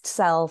best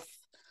self,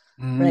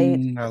 right?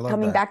 I love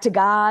Coming that. back to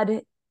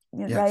God,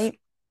 Yes. right?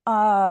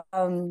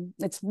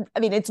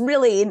 It's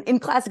really in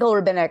classical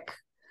rabbinic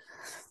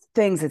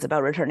things, it's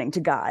about returning to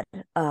God.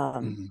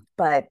 Mm,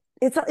 But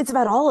it's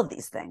about all of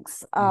these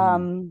things.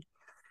 mm,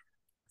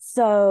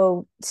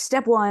 So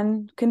step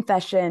one,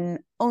 confession,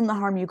 own the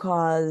harm you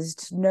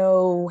caused,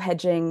 no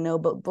hedging, no,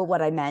 but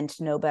what I meant,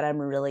 no, but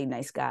I'm a really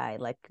nice guy,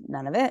 like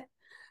none of it.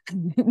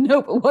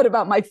 No, but what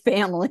about my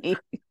family,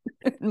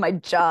 my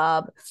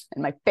job,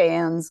 and my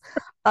fans?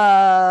 my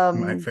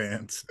Um,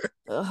 fans.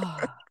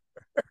 ugh.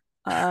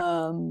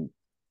 um,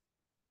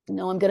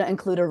 no, I'm going to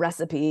include a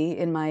recipe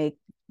in my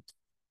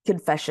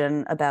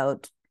confession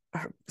about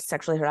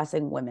sexually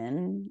harassing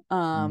women.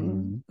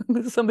 Mm,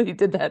 Somebody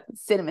did that,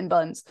 cinnamon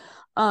buns.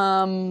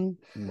 Um,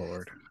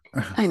 Lord.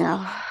 I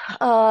know.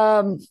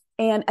 Um,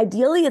 and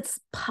ideally, it's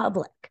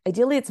public.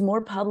 Ideally, it's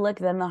more public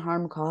than the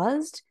harm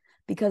caused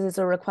because it's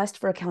a request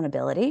for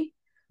accountability,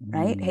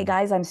 right? Hey Mm,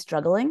 guys, I'm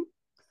struggling.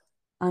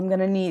 I'm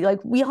gonna need like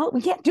we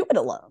can't do it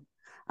alone.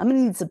 I'm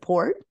gonna need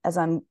support as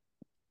I'm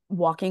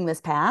walking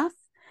this path.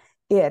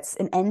 It's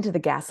an end to the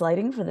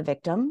gaslighting for the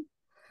victim.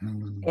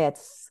 mm,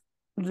 It's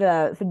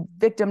the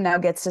victim now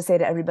gets to say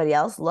to everybody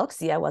else, look,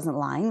 see, I wasn't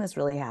lying. This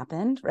really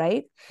happened,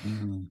 right?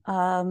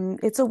 mm,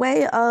 It's a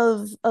way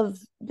of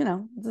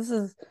this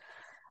is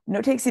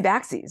no takesy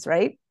backsies,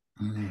 right?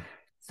 mm,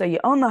 So you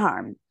own the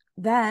harm.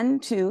 Then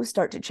to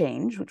start to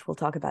change, which we'll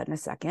talk about in a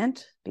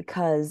second,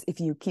 because if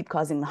you keep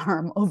causing the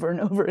harm over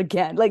and over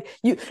again, like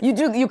you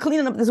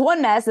clean up this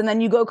one mess and then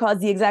you go cause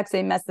the exact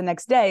same mess the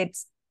next day,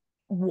 it's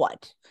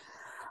what?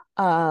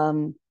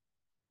 Um,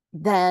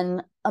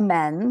 then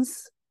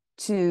amends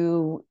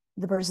to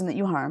the person that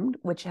you harmed,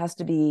 which has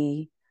to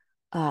be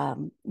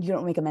you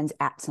don't make amends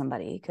at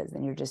somebody because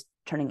then you're just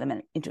turning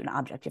them into an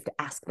object. You have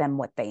to ask them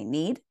what they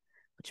need,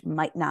 which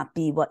might not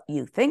be what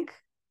you think.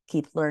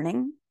 Keep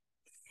learning.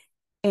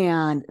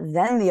 And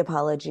then the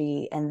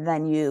apology. And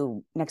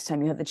then next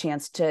time you have the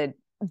chance to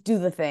do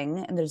the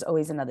thing, and there's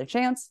always another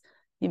chance,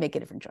 you make a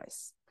different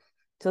choice.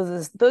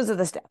 So those are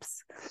the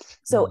steps.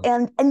 So,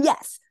 mm. and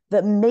yes,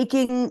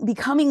 the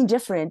becoming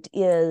different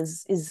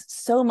is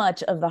so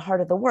much of the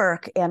heart of the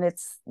work, and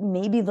it's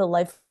maybe the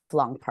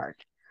lifelong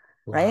part,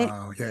 right?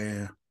 Wow. Yeah, yeah,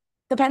 yeah.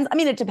 Depends. I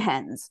mean, it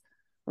depends,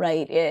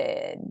 right?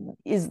 It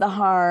is the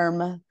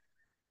harm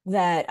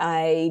that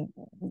I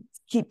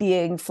keep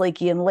being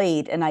flaky and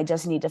late, and I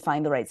just need to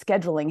find the right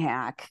scheduling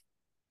hack.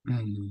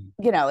 Mm,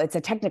 It's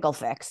a technical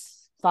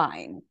fix,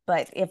 fine.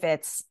 But if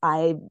it's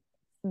I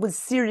was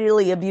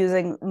serially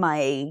abusing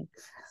my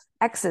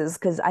exes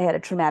because I had a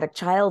traumatic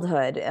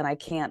childhood and I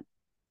can't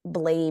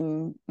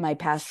blame my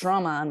past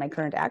trauma on my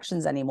current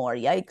actions anymore.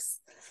 Yikes.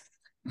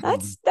 mm,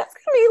 That's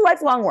gonna be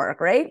lifelong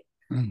work, right?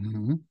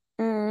 mm,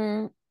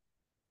 Mm,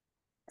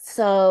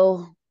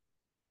 so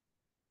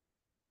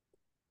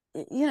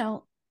you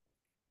know,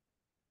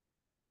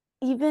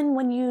 even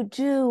when you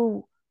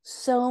do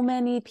so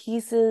many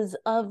pieces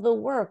of the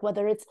work,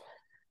 whether it's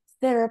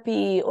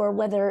therapy or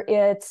whether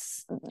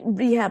it's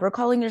rehab or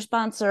calling your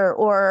sponsor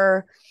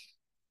or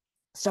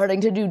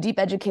starting to do deep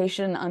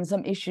education on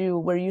some issue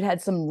where you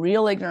had some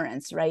real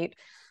ignorance, right?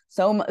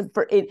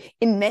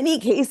 in many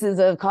cases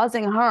of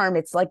causing harm,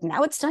 it's like,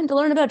 now it's time to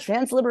learn about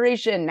trans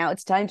liberation. Now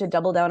it's time to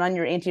double down on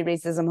your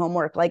anti-racism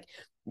homework. Like,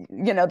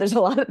 there's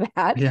a lot of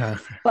that. Yeah.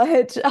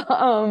 But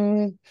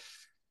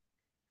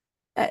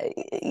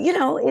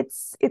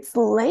it's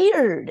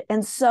layered.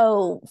 And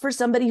so for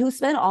somebody who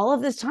spent all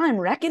of this time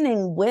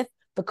reckoning with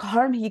the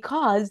harm he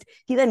caused,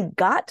 he then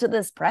got to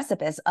this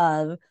precipice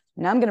of,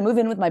 now I'm going to move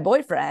in with my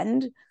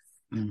boyfriend,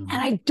 and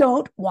I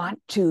don't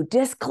want to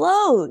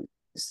disclose,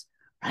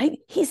 right?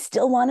 He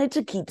still wanted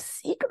to keep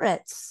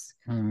secrets.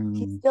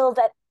 He still,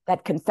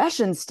 that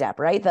confession step,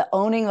 right? The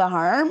owning the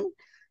harm,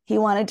 he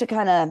wanted to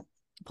kind of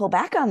pull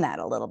back on that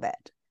a little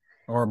bit.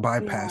 Or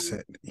bypass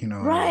it,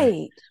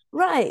 Right.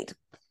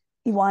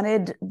 He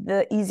wanted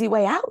the easy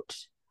way out.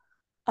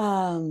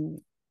 And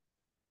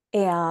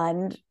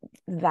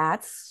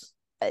that's,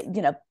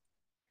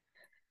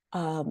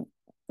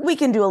 we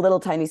can do a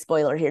little tiny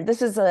spoiler here. This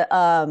was a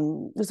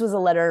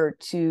letter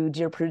to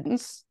Dear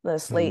Prudence, the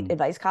Slate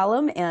advice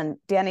column, and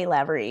Danny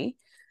Lavery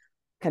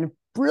kind of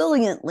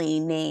brilliantly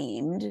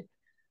named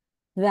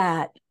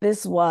that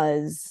this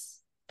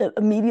was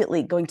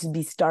immediately going to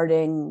be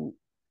starting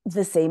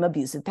the same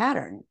abusive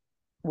pattern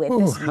with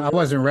this I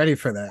wasn't ready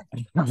for that.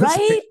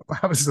 Right?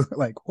 I was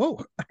like,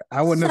 whoa,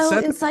 I wouldn't have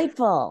said that. So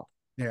insightful.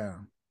 Yeah.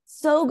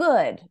 So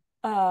good.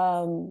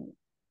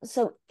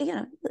 So,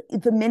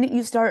 the minute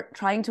you start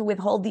trying to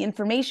withhold the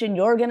information,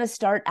 you're going to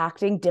start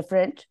acting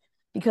different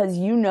because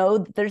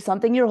there's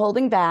something you're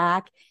holding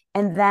back.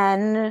 And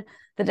then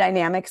the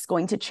dynamic's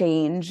going to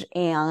change.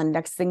 And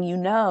next thing you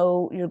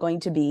know, you're going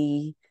to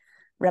be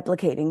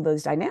replicating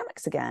those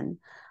dynamics again.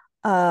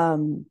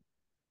 And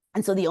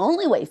so the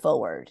only way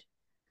forward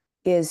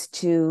is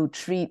to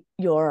treat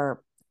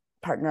your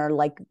partner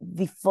like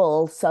the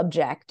full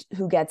subject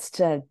who gets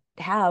to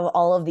have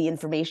all of the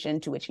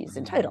information to which he's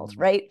entitled,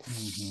 right?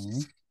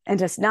 And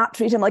just not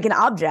treat him like an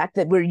object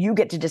where you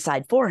get to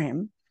decide for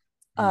him.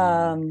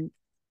 It's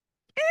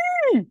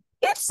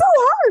so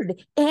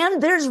hard,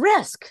 and there's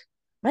risk,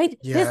 right?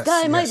 This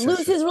guy might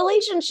lose his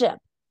relationship.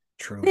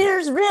 True.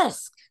 There's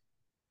risk.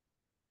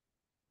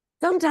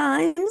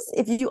 Sometimes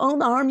if you own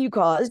the harm you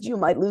caused, you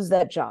might lose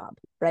that job,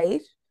 right?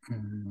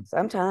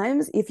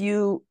 Sometimes if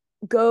you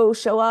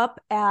show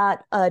up at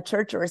a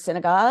church or a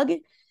synagogue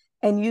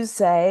and you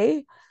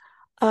say,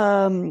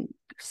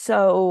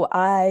 so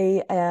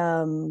I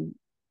am,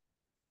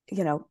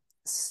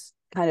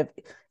 kind of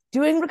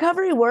doing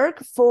recovery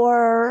work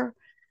for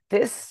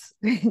this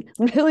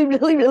really,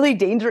 really, really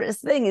dangerous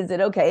thing. Is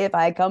it okay if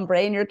I come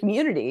pray in your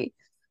community?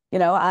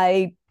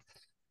 I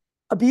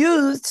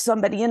abused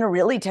somebody in a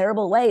really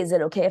terrible way. Is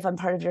it okay if I'm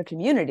part of your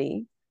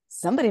community?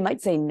 Somebody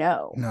might say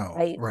no. No,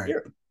 right.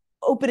 You're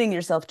opening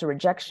yourself to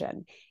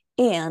rejection.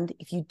 And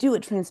if you do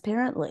it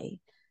transparently,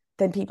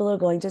 then people are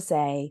going to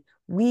say,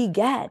 we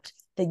get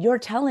that you're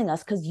telling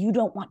us because you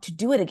don't want to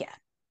do it again.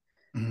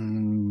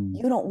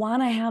 You don't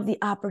want to have the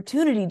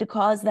opportunity to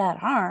cause that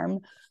harm.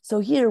 So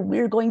here,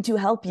 we're going to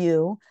help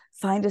you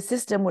find a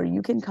system where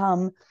you can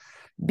come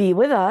be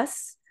with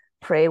us,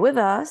 pray with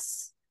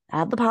us,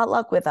 have the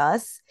potluck with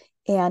us,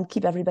 and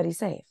keep everybody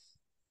safe.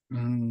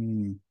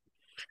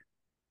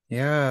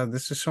 Yeah,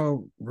 this is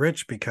so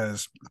rich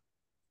because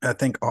I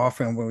think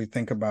often when we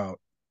think about,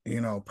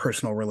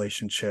 personal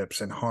relationships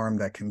and harm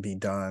that can be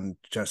done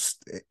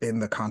just in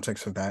the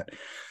context of that,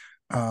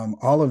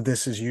 all of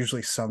this is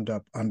usually summed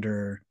up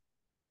under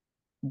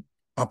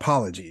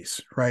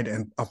apologies, right?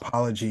 And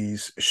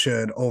apologies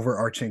should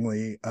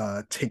overarchingly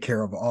take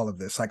care of all of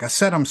this. Like I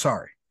said, I'm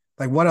sorry.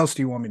 Like, what else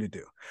do you want me to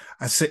do?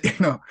 I said,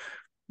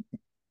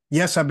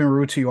 yes, I've been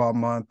rude to you all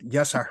month.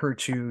 Yes, I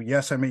hurt you.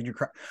 Yes, I made you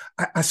cry.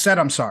 I said,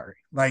 I'm sorry.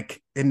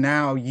 Like, and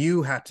now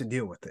you have to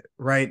deal with it,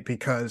 right?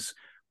 Because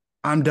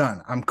I'm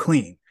done. I'm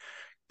clean.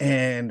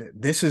 And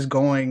this is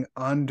going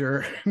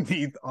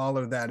underneath all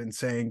of that and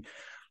saying,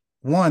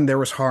 one, there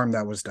was harm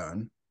that was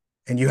done.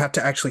 And you have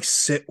to actually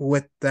sit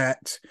with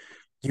that.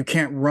 You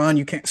can't run.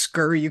 You can't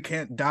scurry. You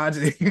can't dodge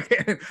it. You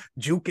can't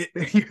juke it.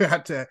 You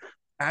have to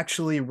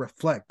actually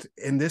reflect.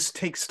 And this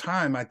takes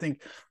time. I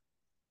think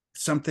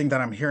something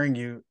that I'm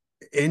hearing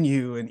in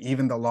you and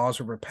even the laws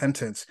of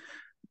repentance,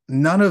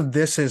 none of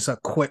this is a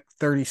quick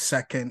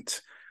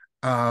 30-second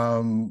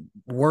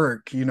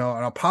work. An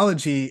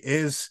apology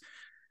is,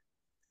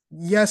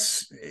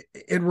 yes,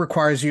 it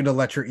requires you to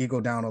let your ego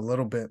down a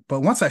little bit, but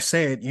once I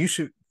say it,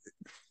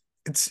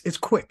 it's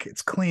quick,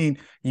 it's clean.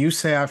 You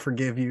say, I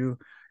forgive you,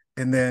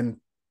 and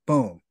then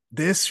boom.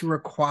 This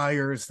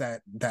requires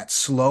that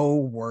slow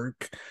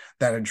work,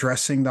 that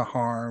addressing the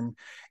harm.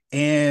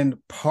 And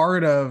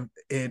part of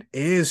it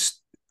is,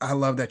 I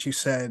love that you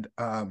said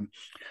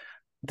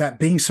that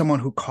being someone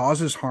who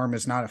causes harm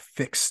is not a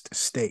fixed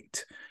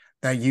state,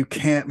 that you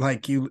can't,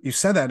 like you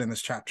said that in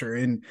this chapter,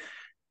 and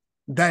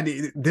that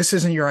this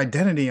isn't your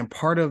identity. And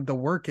part of the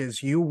work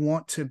is you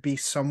want to be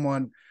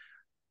someone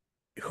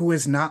who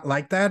is not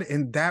like that.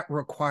 And that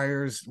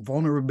requires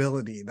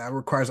vulnerability. That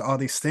requires all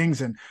these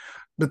things.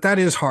 But that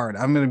is hard.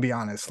 I'm going to be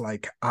honest.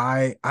 Like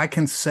I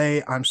can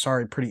say I'm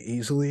sorry pretty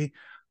easily,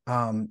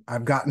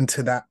 I've gotten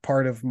to that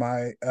part of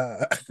my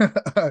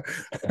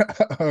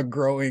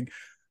growing.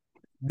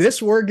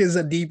 This work is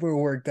a deeper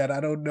work that I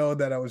don't know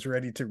that I was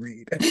ready to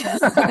read.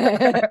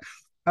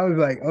 I was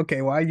like,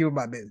 okay, why are you in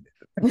my business?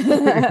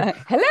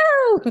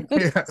 Hello.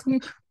 Yeah.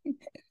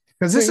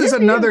 Because We're this is here for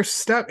you. another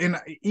step in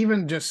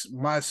even just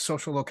my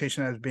social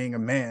location as being a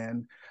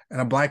man and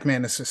a black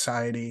man in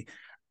society.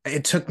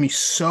 It took me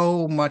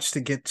so much to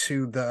get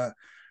to the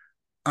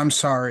I'm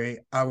sorry,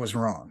 I was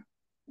wrong.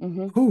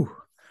 Mm-hmm. Whew,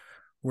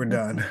 we're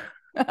done.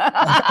 Like,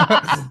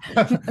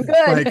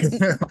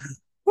 Good.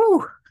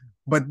 whew.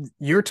 But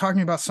you're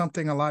talking about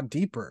something a lot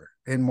deeper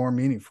and more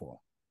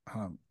meaningful.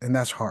 And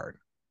that's hard.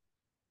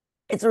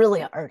 It's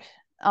really hard.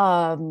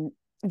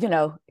 You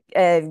know,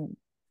 uh,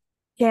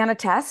 can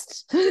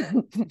attest,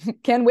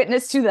 can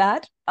witness to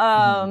that.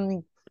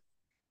 Mhm.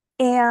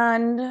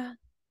 And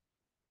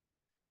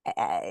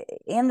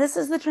and this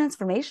is the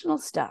transformational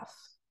stuff.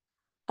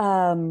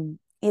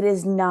 It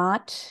is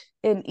not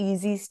an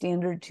easy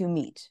standard to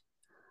meet,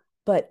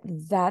 but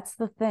that's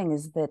the thing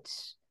is that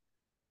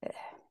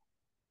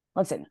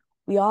listen,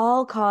 we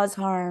all cause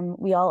harm,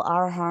 we all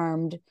are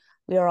harmed,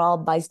 we are all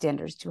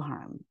bystanders to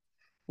harm.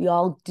 We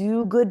all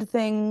do good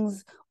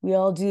things, we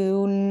all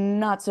do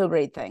not so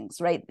great things,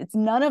 right? It's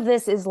none of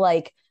this is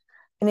like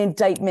an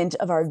indictment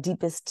of our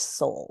deepest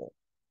soul,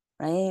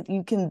 right?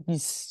 You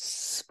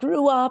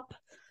screw up,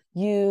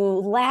 you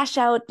lash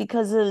out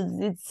because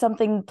of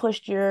something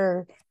pushed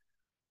your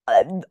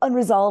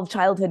unresolved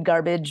childhood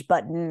garbage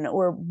button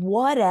or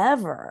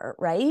whatever,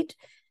 right?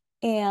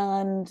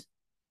 And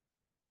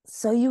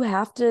so you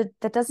have to,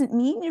 that doesn't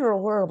mean you're a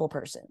horrible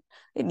person.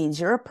 It means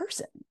you're a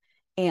person.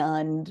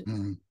 And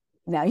Mhm.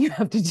 now you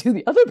have to do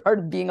the other part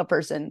of being a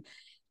person.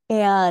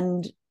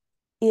 And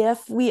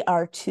if we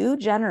are too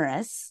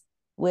generous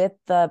with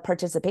the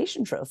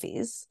participation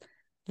trophies,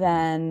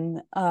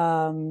 then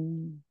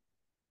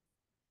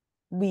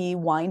we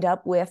wind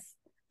up with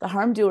the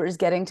harm doers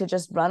getting to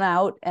just run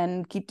out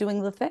and keep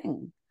doing the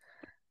thing.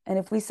 And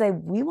if we say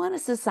we want a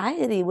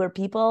society where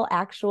people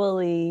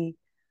actually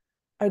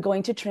are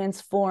going to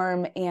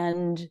transform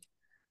and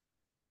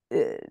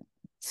do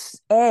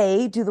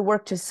the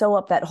work to sew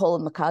up that hole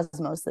in the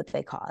cosmos that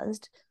they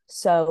caused.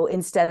 So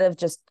instead of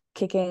just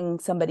kicking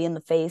somebody in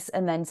the face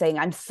and then saying,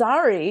 I'm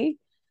sorry,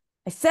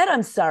 I said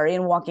I'm sorry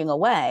and walking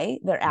away,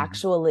 they're Mhm.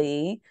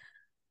 actually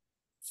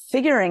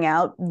figuring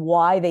out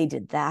why they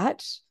did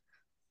that,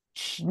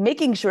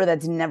 making sure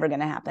that's never going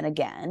to happen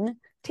again,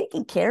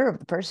 taking care of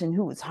the person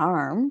who was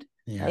harmed,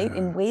 right,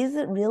 in Yeah. ways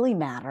that really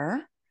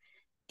matter,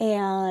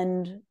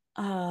 and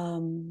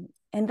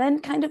and then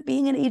kind of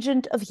being an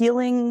agent of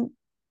healing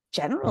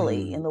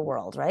generally in Mhm. the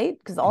world, right?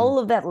 Because Mhm. all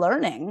of that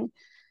learning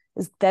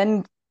is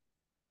then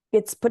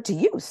it's put to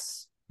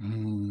use.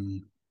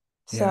 Mhm.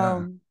 Yeah.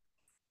 So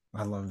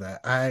I love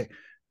that. I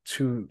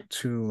two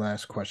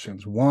last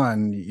questions.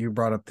 One, you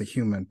brought up the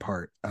human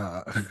part,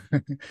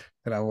 and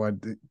I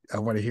want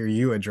to hear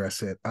you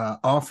address it.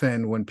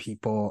 Often when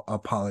people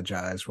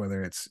apologize,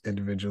 whether it's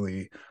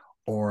individually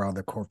or on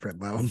the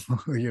corporate level,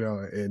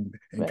 in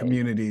right,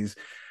 communities,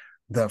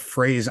 the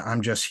phrase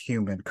 "I'm just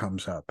human"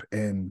 comes up,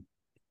 and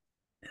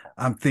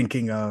I'm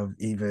thinking of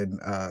even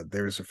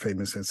there's a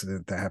famous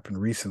incident that happened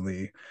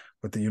recently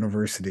with the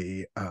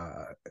university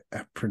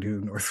at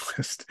Purdue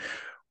Northwest,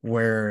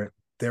 where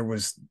there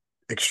was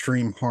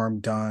extreme harm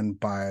done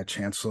by a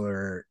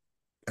chancellor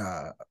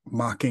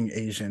mocking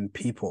Asian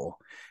people,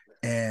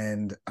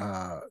 and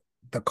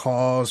the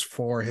calls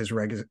for his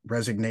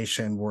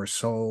resignation were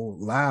so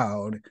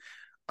loud,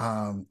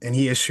 and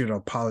he issued an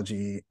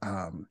apology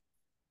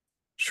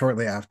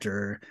shortly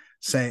after,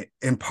 saying,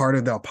 and part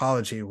of the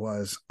apology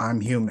was, "I'm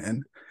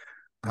human."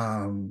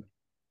 Um,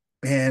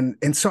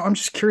 and so I'm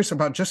just curious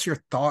about just your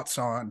thoughts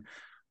on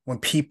when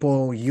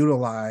people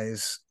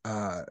utilize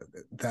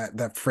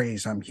that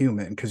phrase "I'm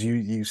human," because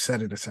you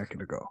said it a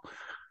second ago.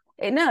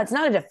 no, it's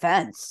not a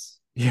defense,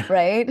 Yeah,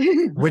 right?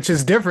 which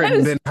is That different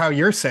is than how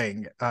you're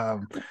saying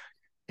it.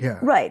 Yeah.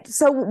 right.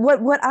 So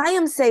what I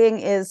am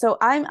saying is, so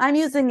I'm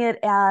using it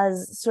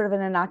as sort of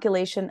an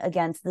inoculation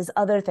against this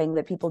other thing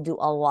that people do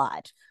a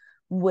lot,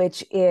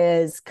 which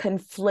is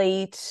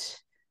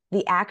conflate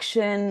the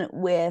action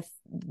with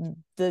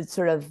the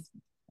sort of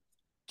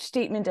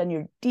statement on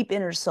your deep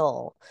inner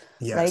soul,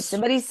 right? Yes.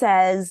 Somebody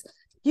says,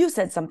 you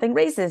said something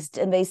racist,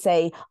 and they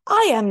say,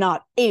 I am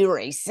not a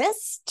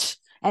racist.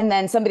 And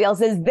then somebody else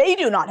says, they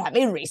do not have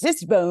a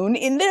racist bone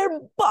in their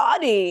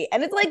body.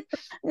 And it's like,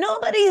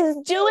 nobody's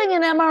doing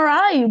an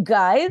MRI, you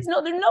guys.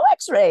 No, there are no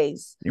x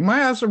rays. You might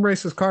have some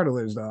racist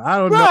cartilage, though. I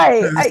don't know.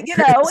 Right.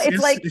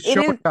 It's like, It's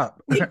showing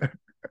up. it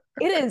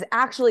is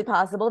actually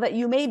possible that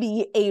you may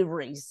be a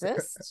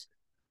racist.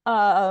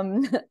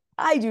 Um,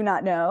 I do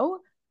not know.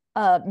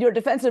 Your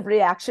defensive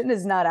reaction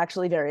is not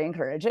actually very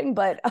encouraging,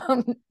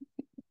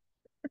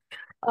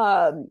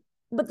 um,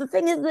 but the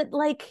thing is that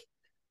like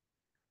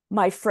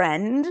my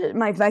friend,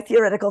 my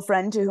theoretical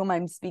friend to whom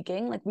I'm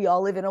speaking, like we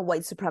all live in a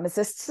white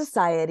supremacist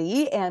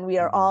society, and we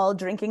are Mhm. all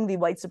drinking the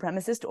white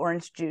supremacist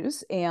orange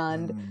juice,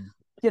 and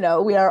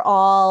Mm. we are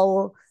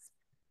all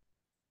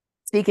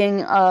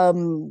speaking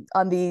on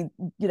the,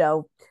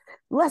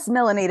 less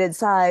melanated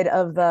side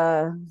of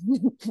the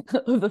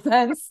of the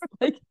fence,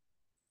 like,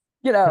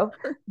 the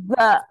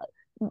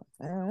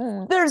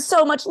there's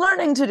so much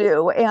learning to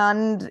do,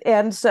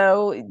 and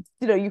so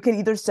you can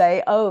either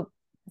say, oh,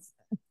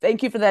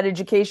 thank you for that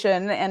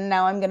education, and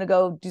now I'm going to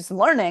go do some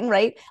learning,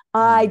 right?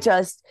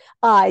 Mm.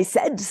 I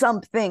said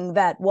something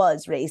that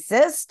was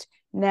racist.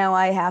 Now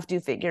I have to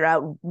figure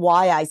out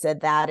why I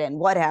said that and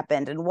what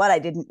happened and what I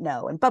didn't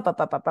know and but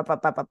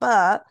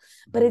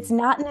it's Mm.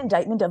 not an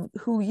indictment of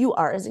who you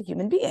are as a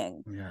human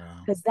being, Yeah.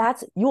 because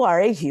that's, you are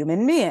a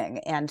human being,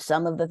 and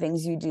some of the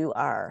things you do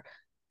are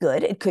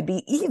good. It could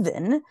be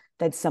even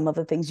that some of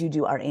the things you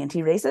do are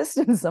anti-racist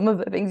and some of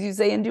the things you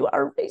say and do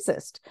are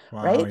racist,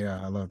 Wow. right? Yeah,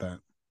 I love that.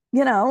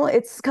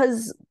 It's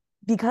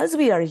because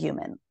we are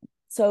human.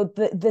 So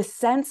the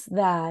sense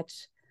that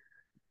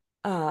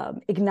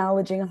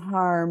acknowledging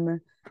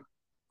harm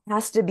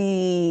has to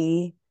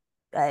be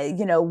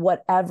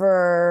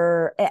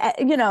whatever,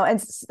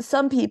 and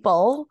some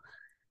people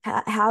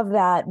have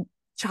that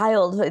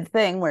childhood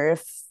thing where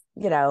if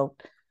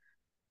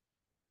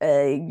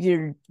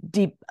your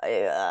deep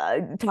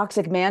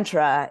toxic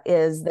mantra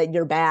is that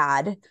you're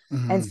bad,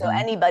 and so Hmm.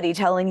 anybody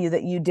telling you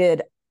that you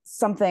did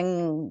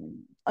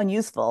something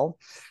unuseful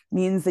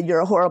means that you're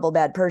a horrible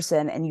bad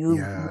person and you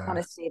want Yeah.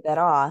 to stave that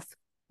off.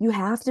 You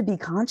have to be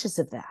conscious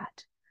of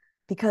that,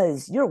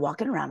 because you're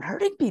walking around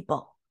hurting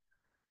people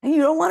and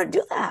you don't want to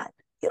do that.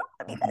 You don't want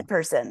to be Mhm. that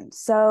person,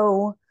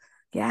 so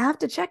you have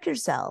to check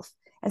yourself.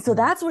 And so Mm.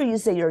 that's where you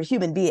say you're a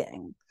human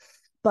being.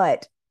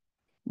 But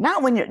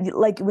not when you're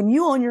like, when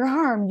you own your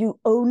harm, you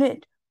own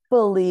it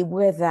fully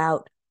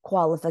without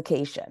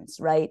qualifications,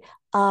 right?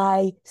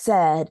 I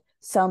said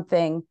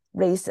something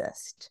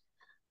racist.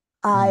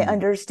 I Mm.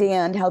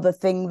 understand how the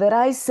thing that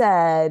I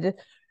said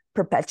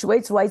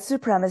perpetuates white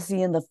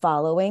supremacy in the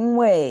following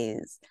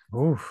ways.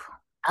 Oof.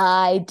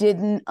 I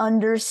didn't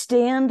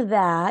understand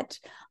that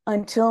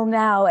until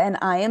now, and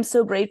I am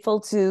so grateful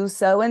to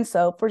so and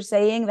so for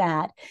saying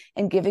that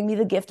and giving me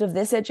the gift of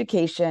this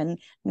education.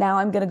 Now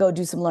I'm going to go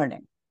do some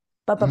learning,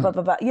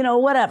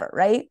 Mm. whatever,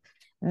 right?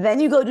 Then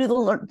you go do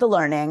the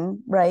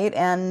learning, right?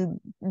 And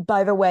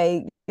by the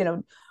way,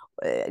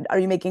 are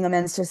you making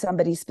amends to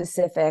somebody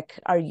specific?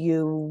 Are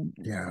you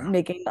Yeah.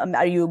 making?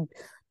 Are you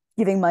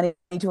giving money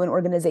to an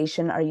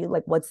organization? Are you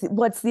like, what's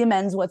the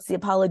amends? What's the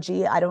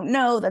apology? I don't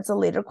know. That's a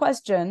later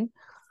question.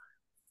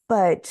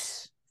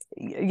 But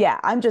yeah,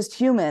 I'm just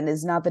human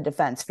is not the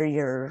defense for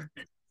you're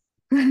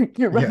running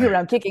Yeah.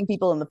 around kicking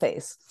people in the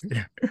face.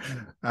 Yeah.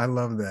 I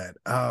love that.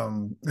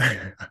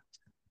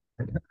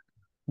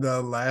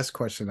 The last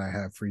question I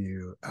have for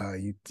you,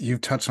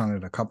 you've touched on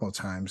it a couple of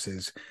times,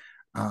 is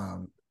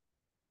um,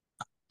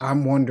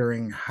 I'm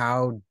wondering,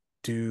 how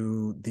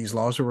do these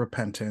laws of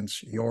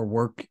repentance, your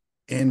work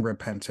in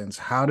repentance,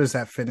 how does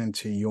that fit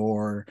into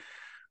your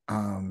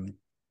um,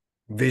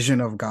 vision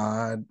of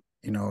God?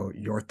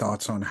 Your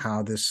thoughts on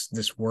how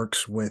this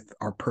works with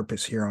our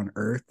purpose here on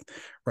Earth,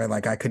 right?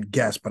 Like I could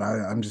guess, but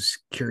I'm just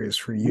curious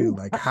for you.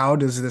 Like, how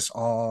does this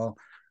all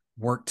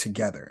work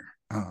together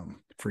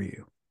for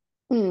you?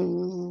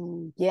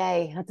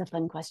 Yay, that's a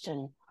fun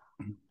question.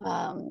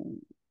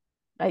 Um,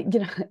 I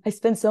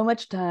spend so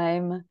much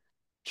time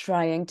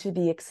trying to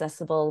be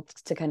accessible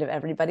to kind of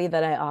everybody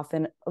that I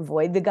often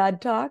avoid the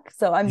God talk.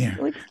 So I'm Yeah.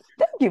 like,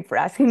 thank you for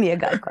asking me a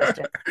God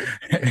question.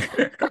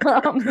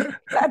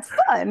 That's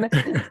fun.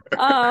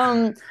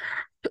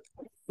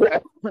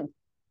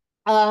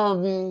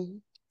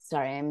 Um,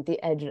 Sorry, I'm at the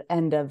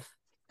end of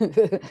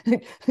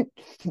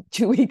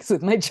 2 weeks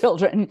with my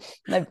children.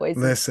 My voice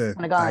is Listen,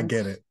 kind of I gone.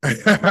 get it.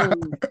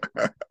 Mm.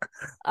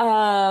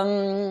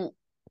 Um,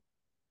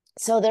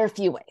 so there are a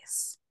few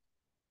ways.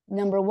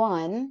 Number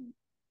one,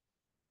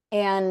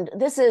 and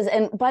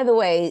by the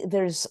way,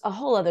 there's a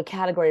whole other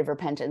category of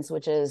repentance,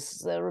 which is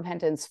the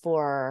repentance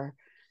for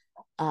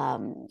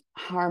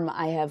harm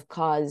I have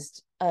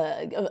caused,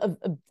 of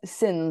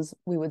sins,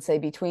 we would say,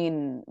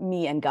 between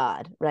me and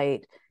God,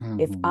 right?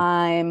 If Mhm.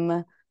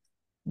 I'm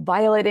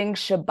violating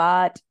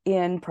Shabbat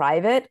in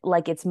private,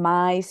 like it's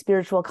my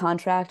spiritual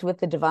contract with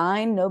the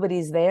divine,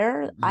 nobody's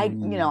there,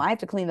 Mm. I have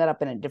to clean that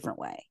up in a different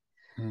way.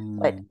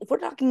 But Mm. if we're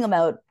talking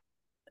about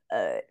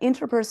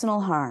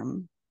interpersonal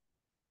harm,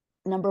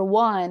 number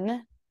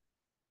one,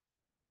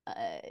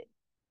 uh,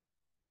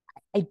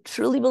 I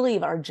truly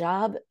believe our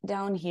job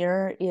down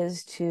here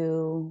is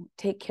to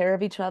take care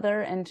of each other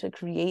and to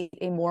create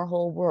a more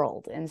whole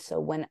world. And so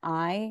when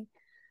I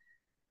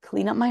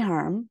clean up my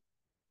harm,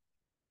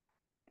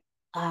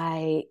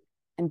 I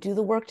and do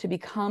the work to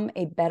become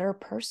a better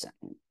person,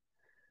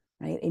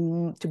 right?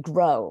 To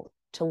grow,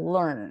 to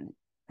learn,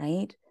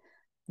 right?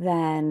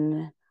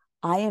 Then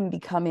I am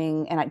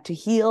becoming, to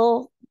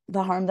heal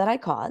the harm that I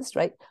caused,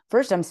 right?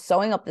 First, I'm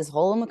sewing up this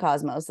hole in the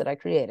cosmos that I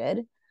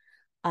created.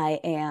 I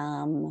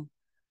am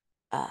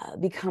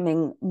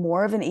becoming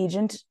more of an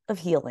agent of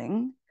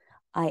healing.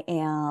 I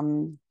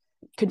am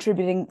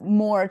contributing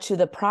more to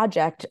the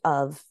project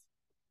of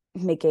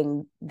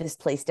making this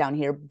place down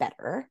here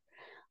better.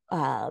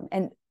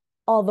 And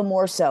all the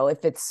more so if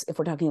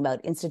we're talking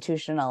about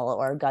institutional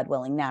or, God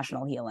willing,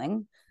 national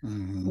healing.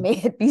 Mm-hmm. May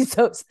it be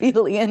so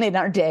speedily and in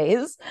our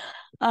days.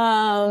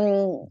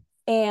 And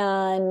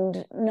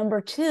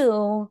number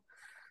two,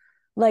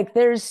 like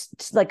there's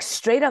like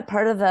straight up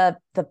part of the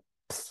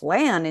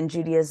plan in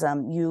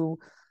Judaism, you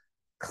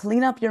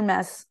clean up your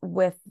mess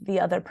with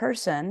the other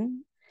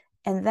person,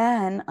 and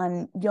then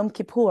on Yom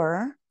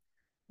Kippur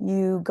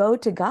you go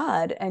to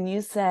God and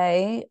you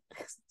say,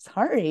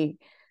 sorry,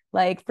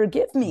 like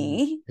forgive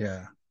me.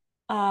 Yeah.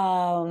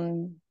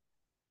 And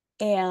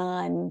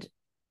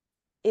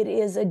it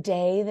is a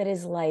day that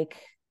is like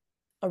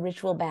a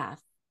ritual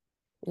bath.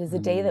 It is a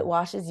day that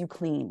washes you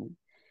clean.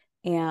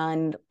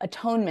 And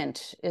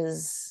atonement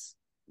is,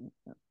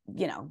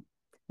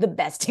 the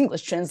best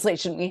English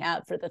translation we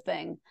have for the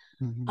thing.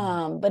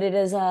 But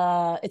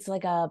it's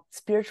like a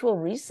spiritual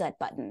reset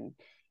button.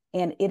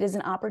 And it is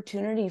an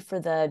opportunity for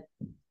the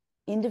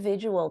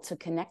individual to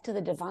connect to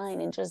the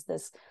divine in just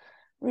this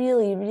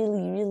really,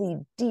 really, really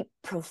deep,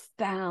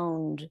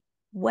 profound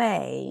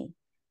way.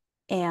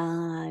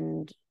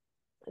 And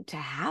to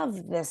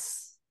have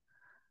this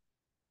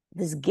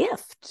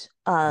gift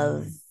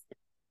of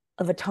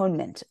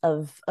atonement,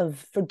 of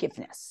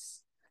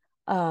forgiveness.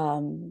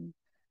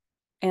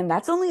 And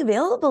that's only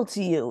available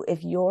to you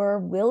if you're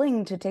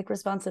willing to take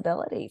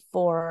responsibility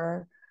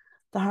for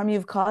the harm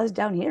you've caused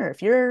down here.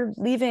 If you're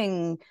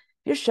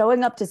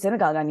showing up to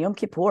synagogue on Yom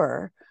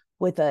Kippur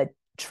with a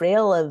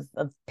trail of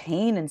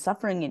pain and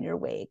suffering in your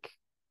wake,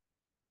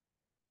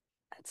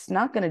 it's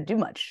not going to do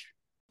much.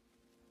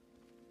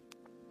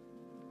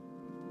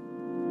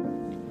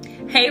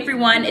 Hey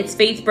everyone, it's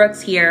Faith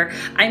Brooks here.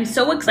 I'm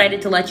so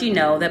excited to let you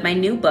know that my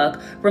new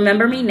book,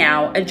 Remember Me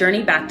Now, A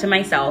Journey Back to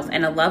Myself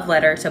and a Love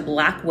Letter to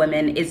Black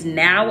Women, is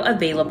now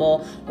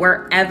available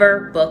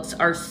wherever books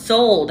are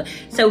sold.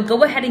 So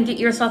go ahead and get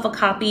yourself a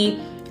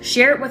copy,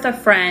 share it with a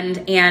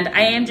friend, and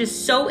I am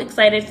just so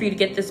excited for you to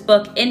get this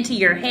book into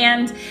your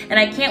hands, and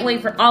I can't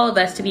wait for all of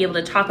us to be able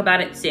to talk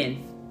about it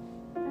soon.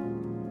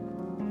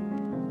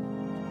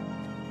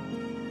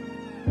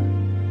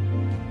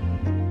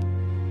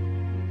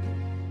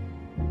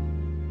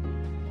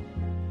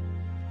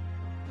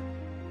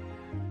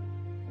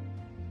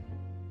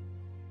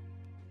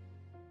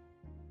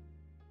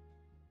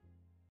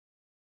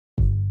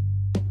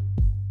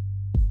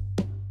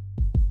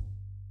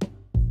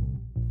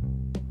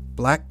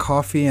 Black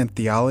Coffee and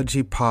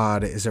Theology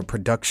Pod is a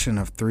production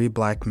of Three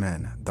Black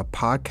Men, the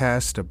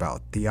podcast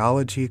about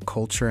theology,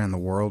 culture, and the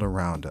world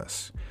around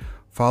us.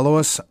 Follow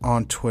us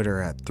on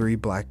Twitter at Three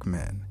Black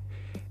Men.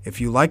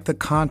 If you like the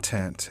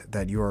content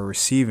that you are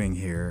receiving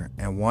here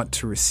and want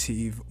to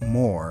receive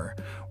more,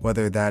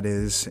 whether that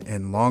is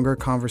in longer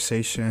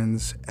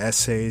conversations,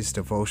 essays,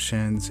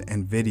 devotions,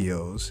 and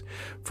videos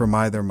from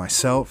either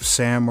myself,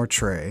 Sam, or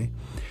Trey,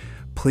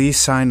 please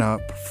sign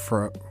up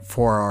for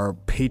our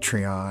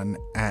Patreon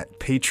at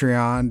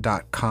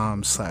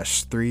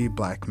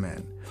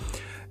patreon.com/3blackmen.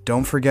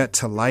 Don't forget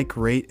to like,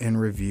 rate,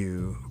 and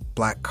review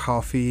Black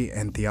Coffee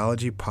and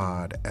Theology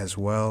Pod as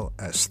well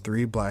as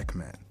Three Black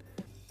Men.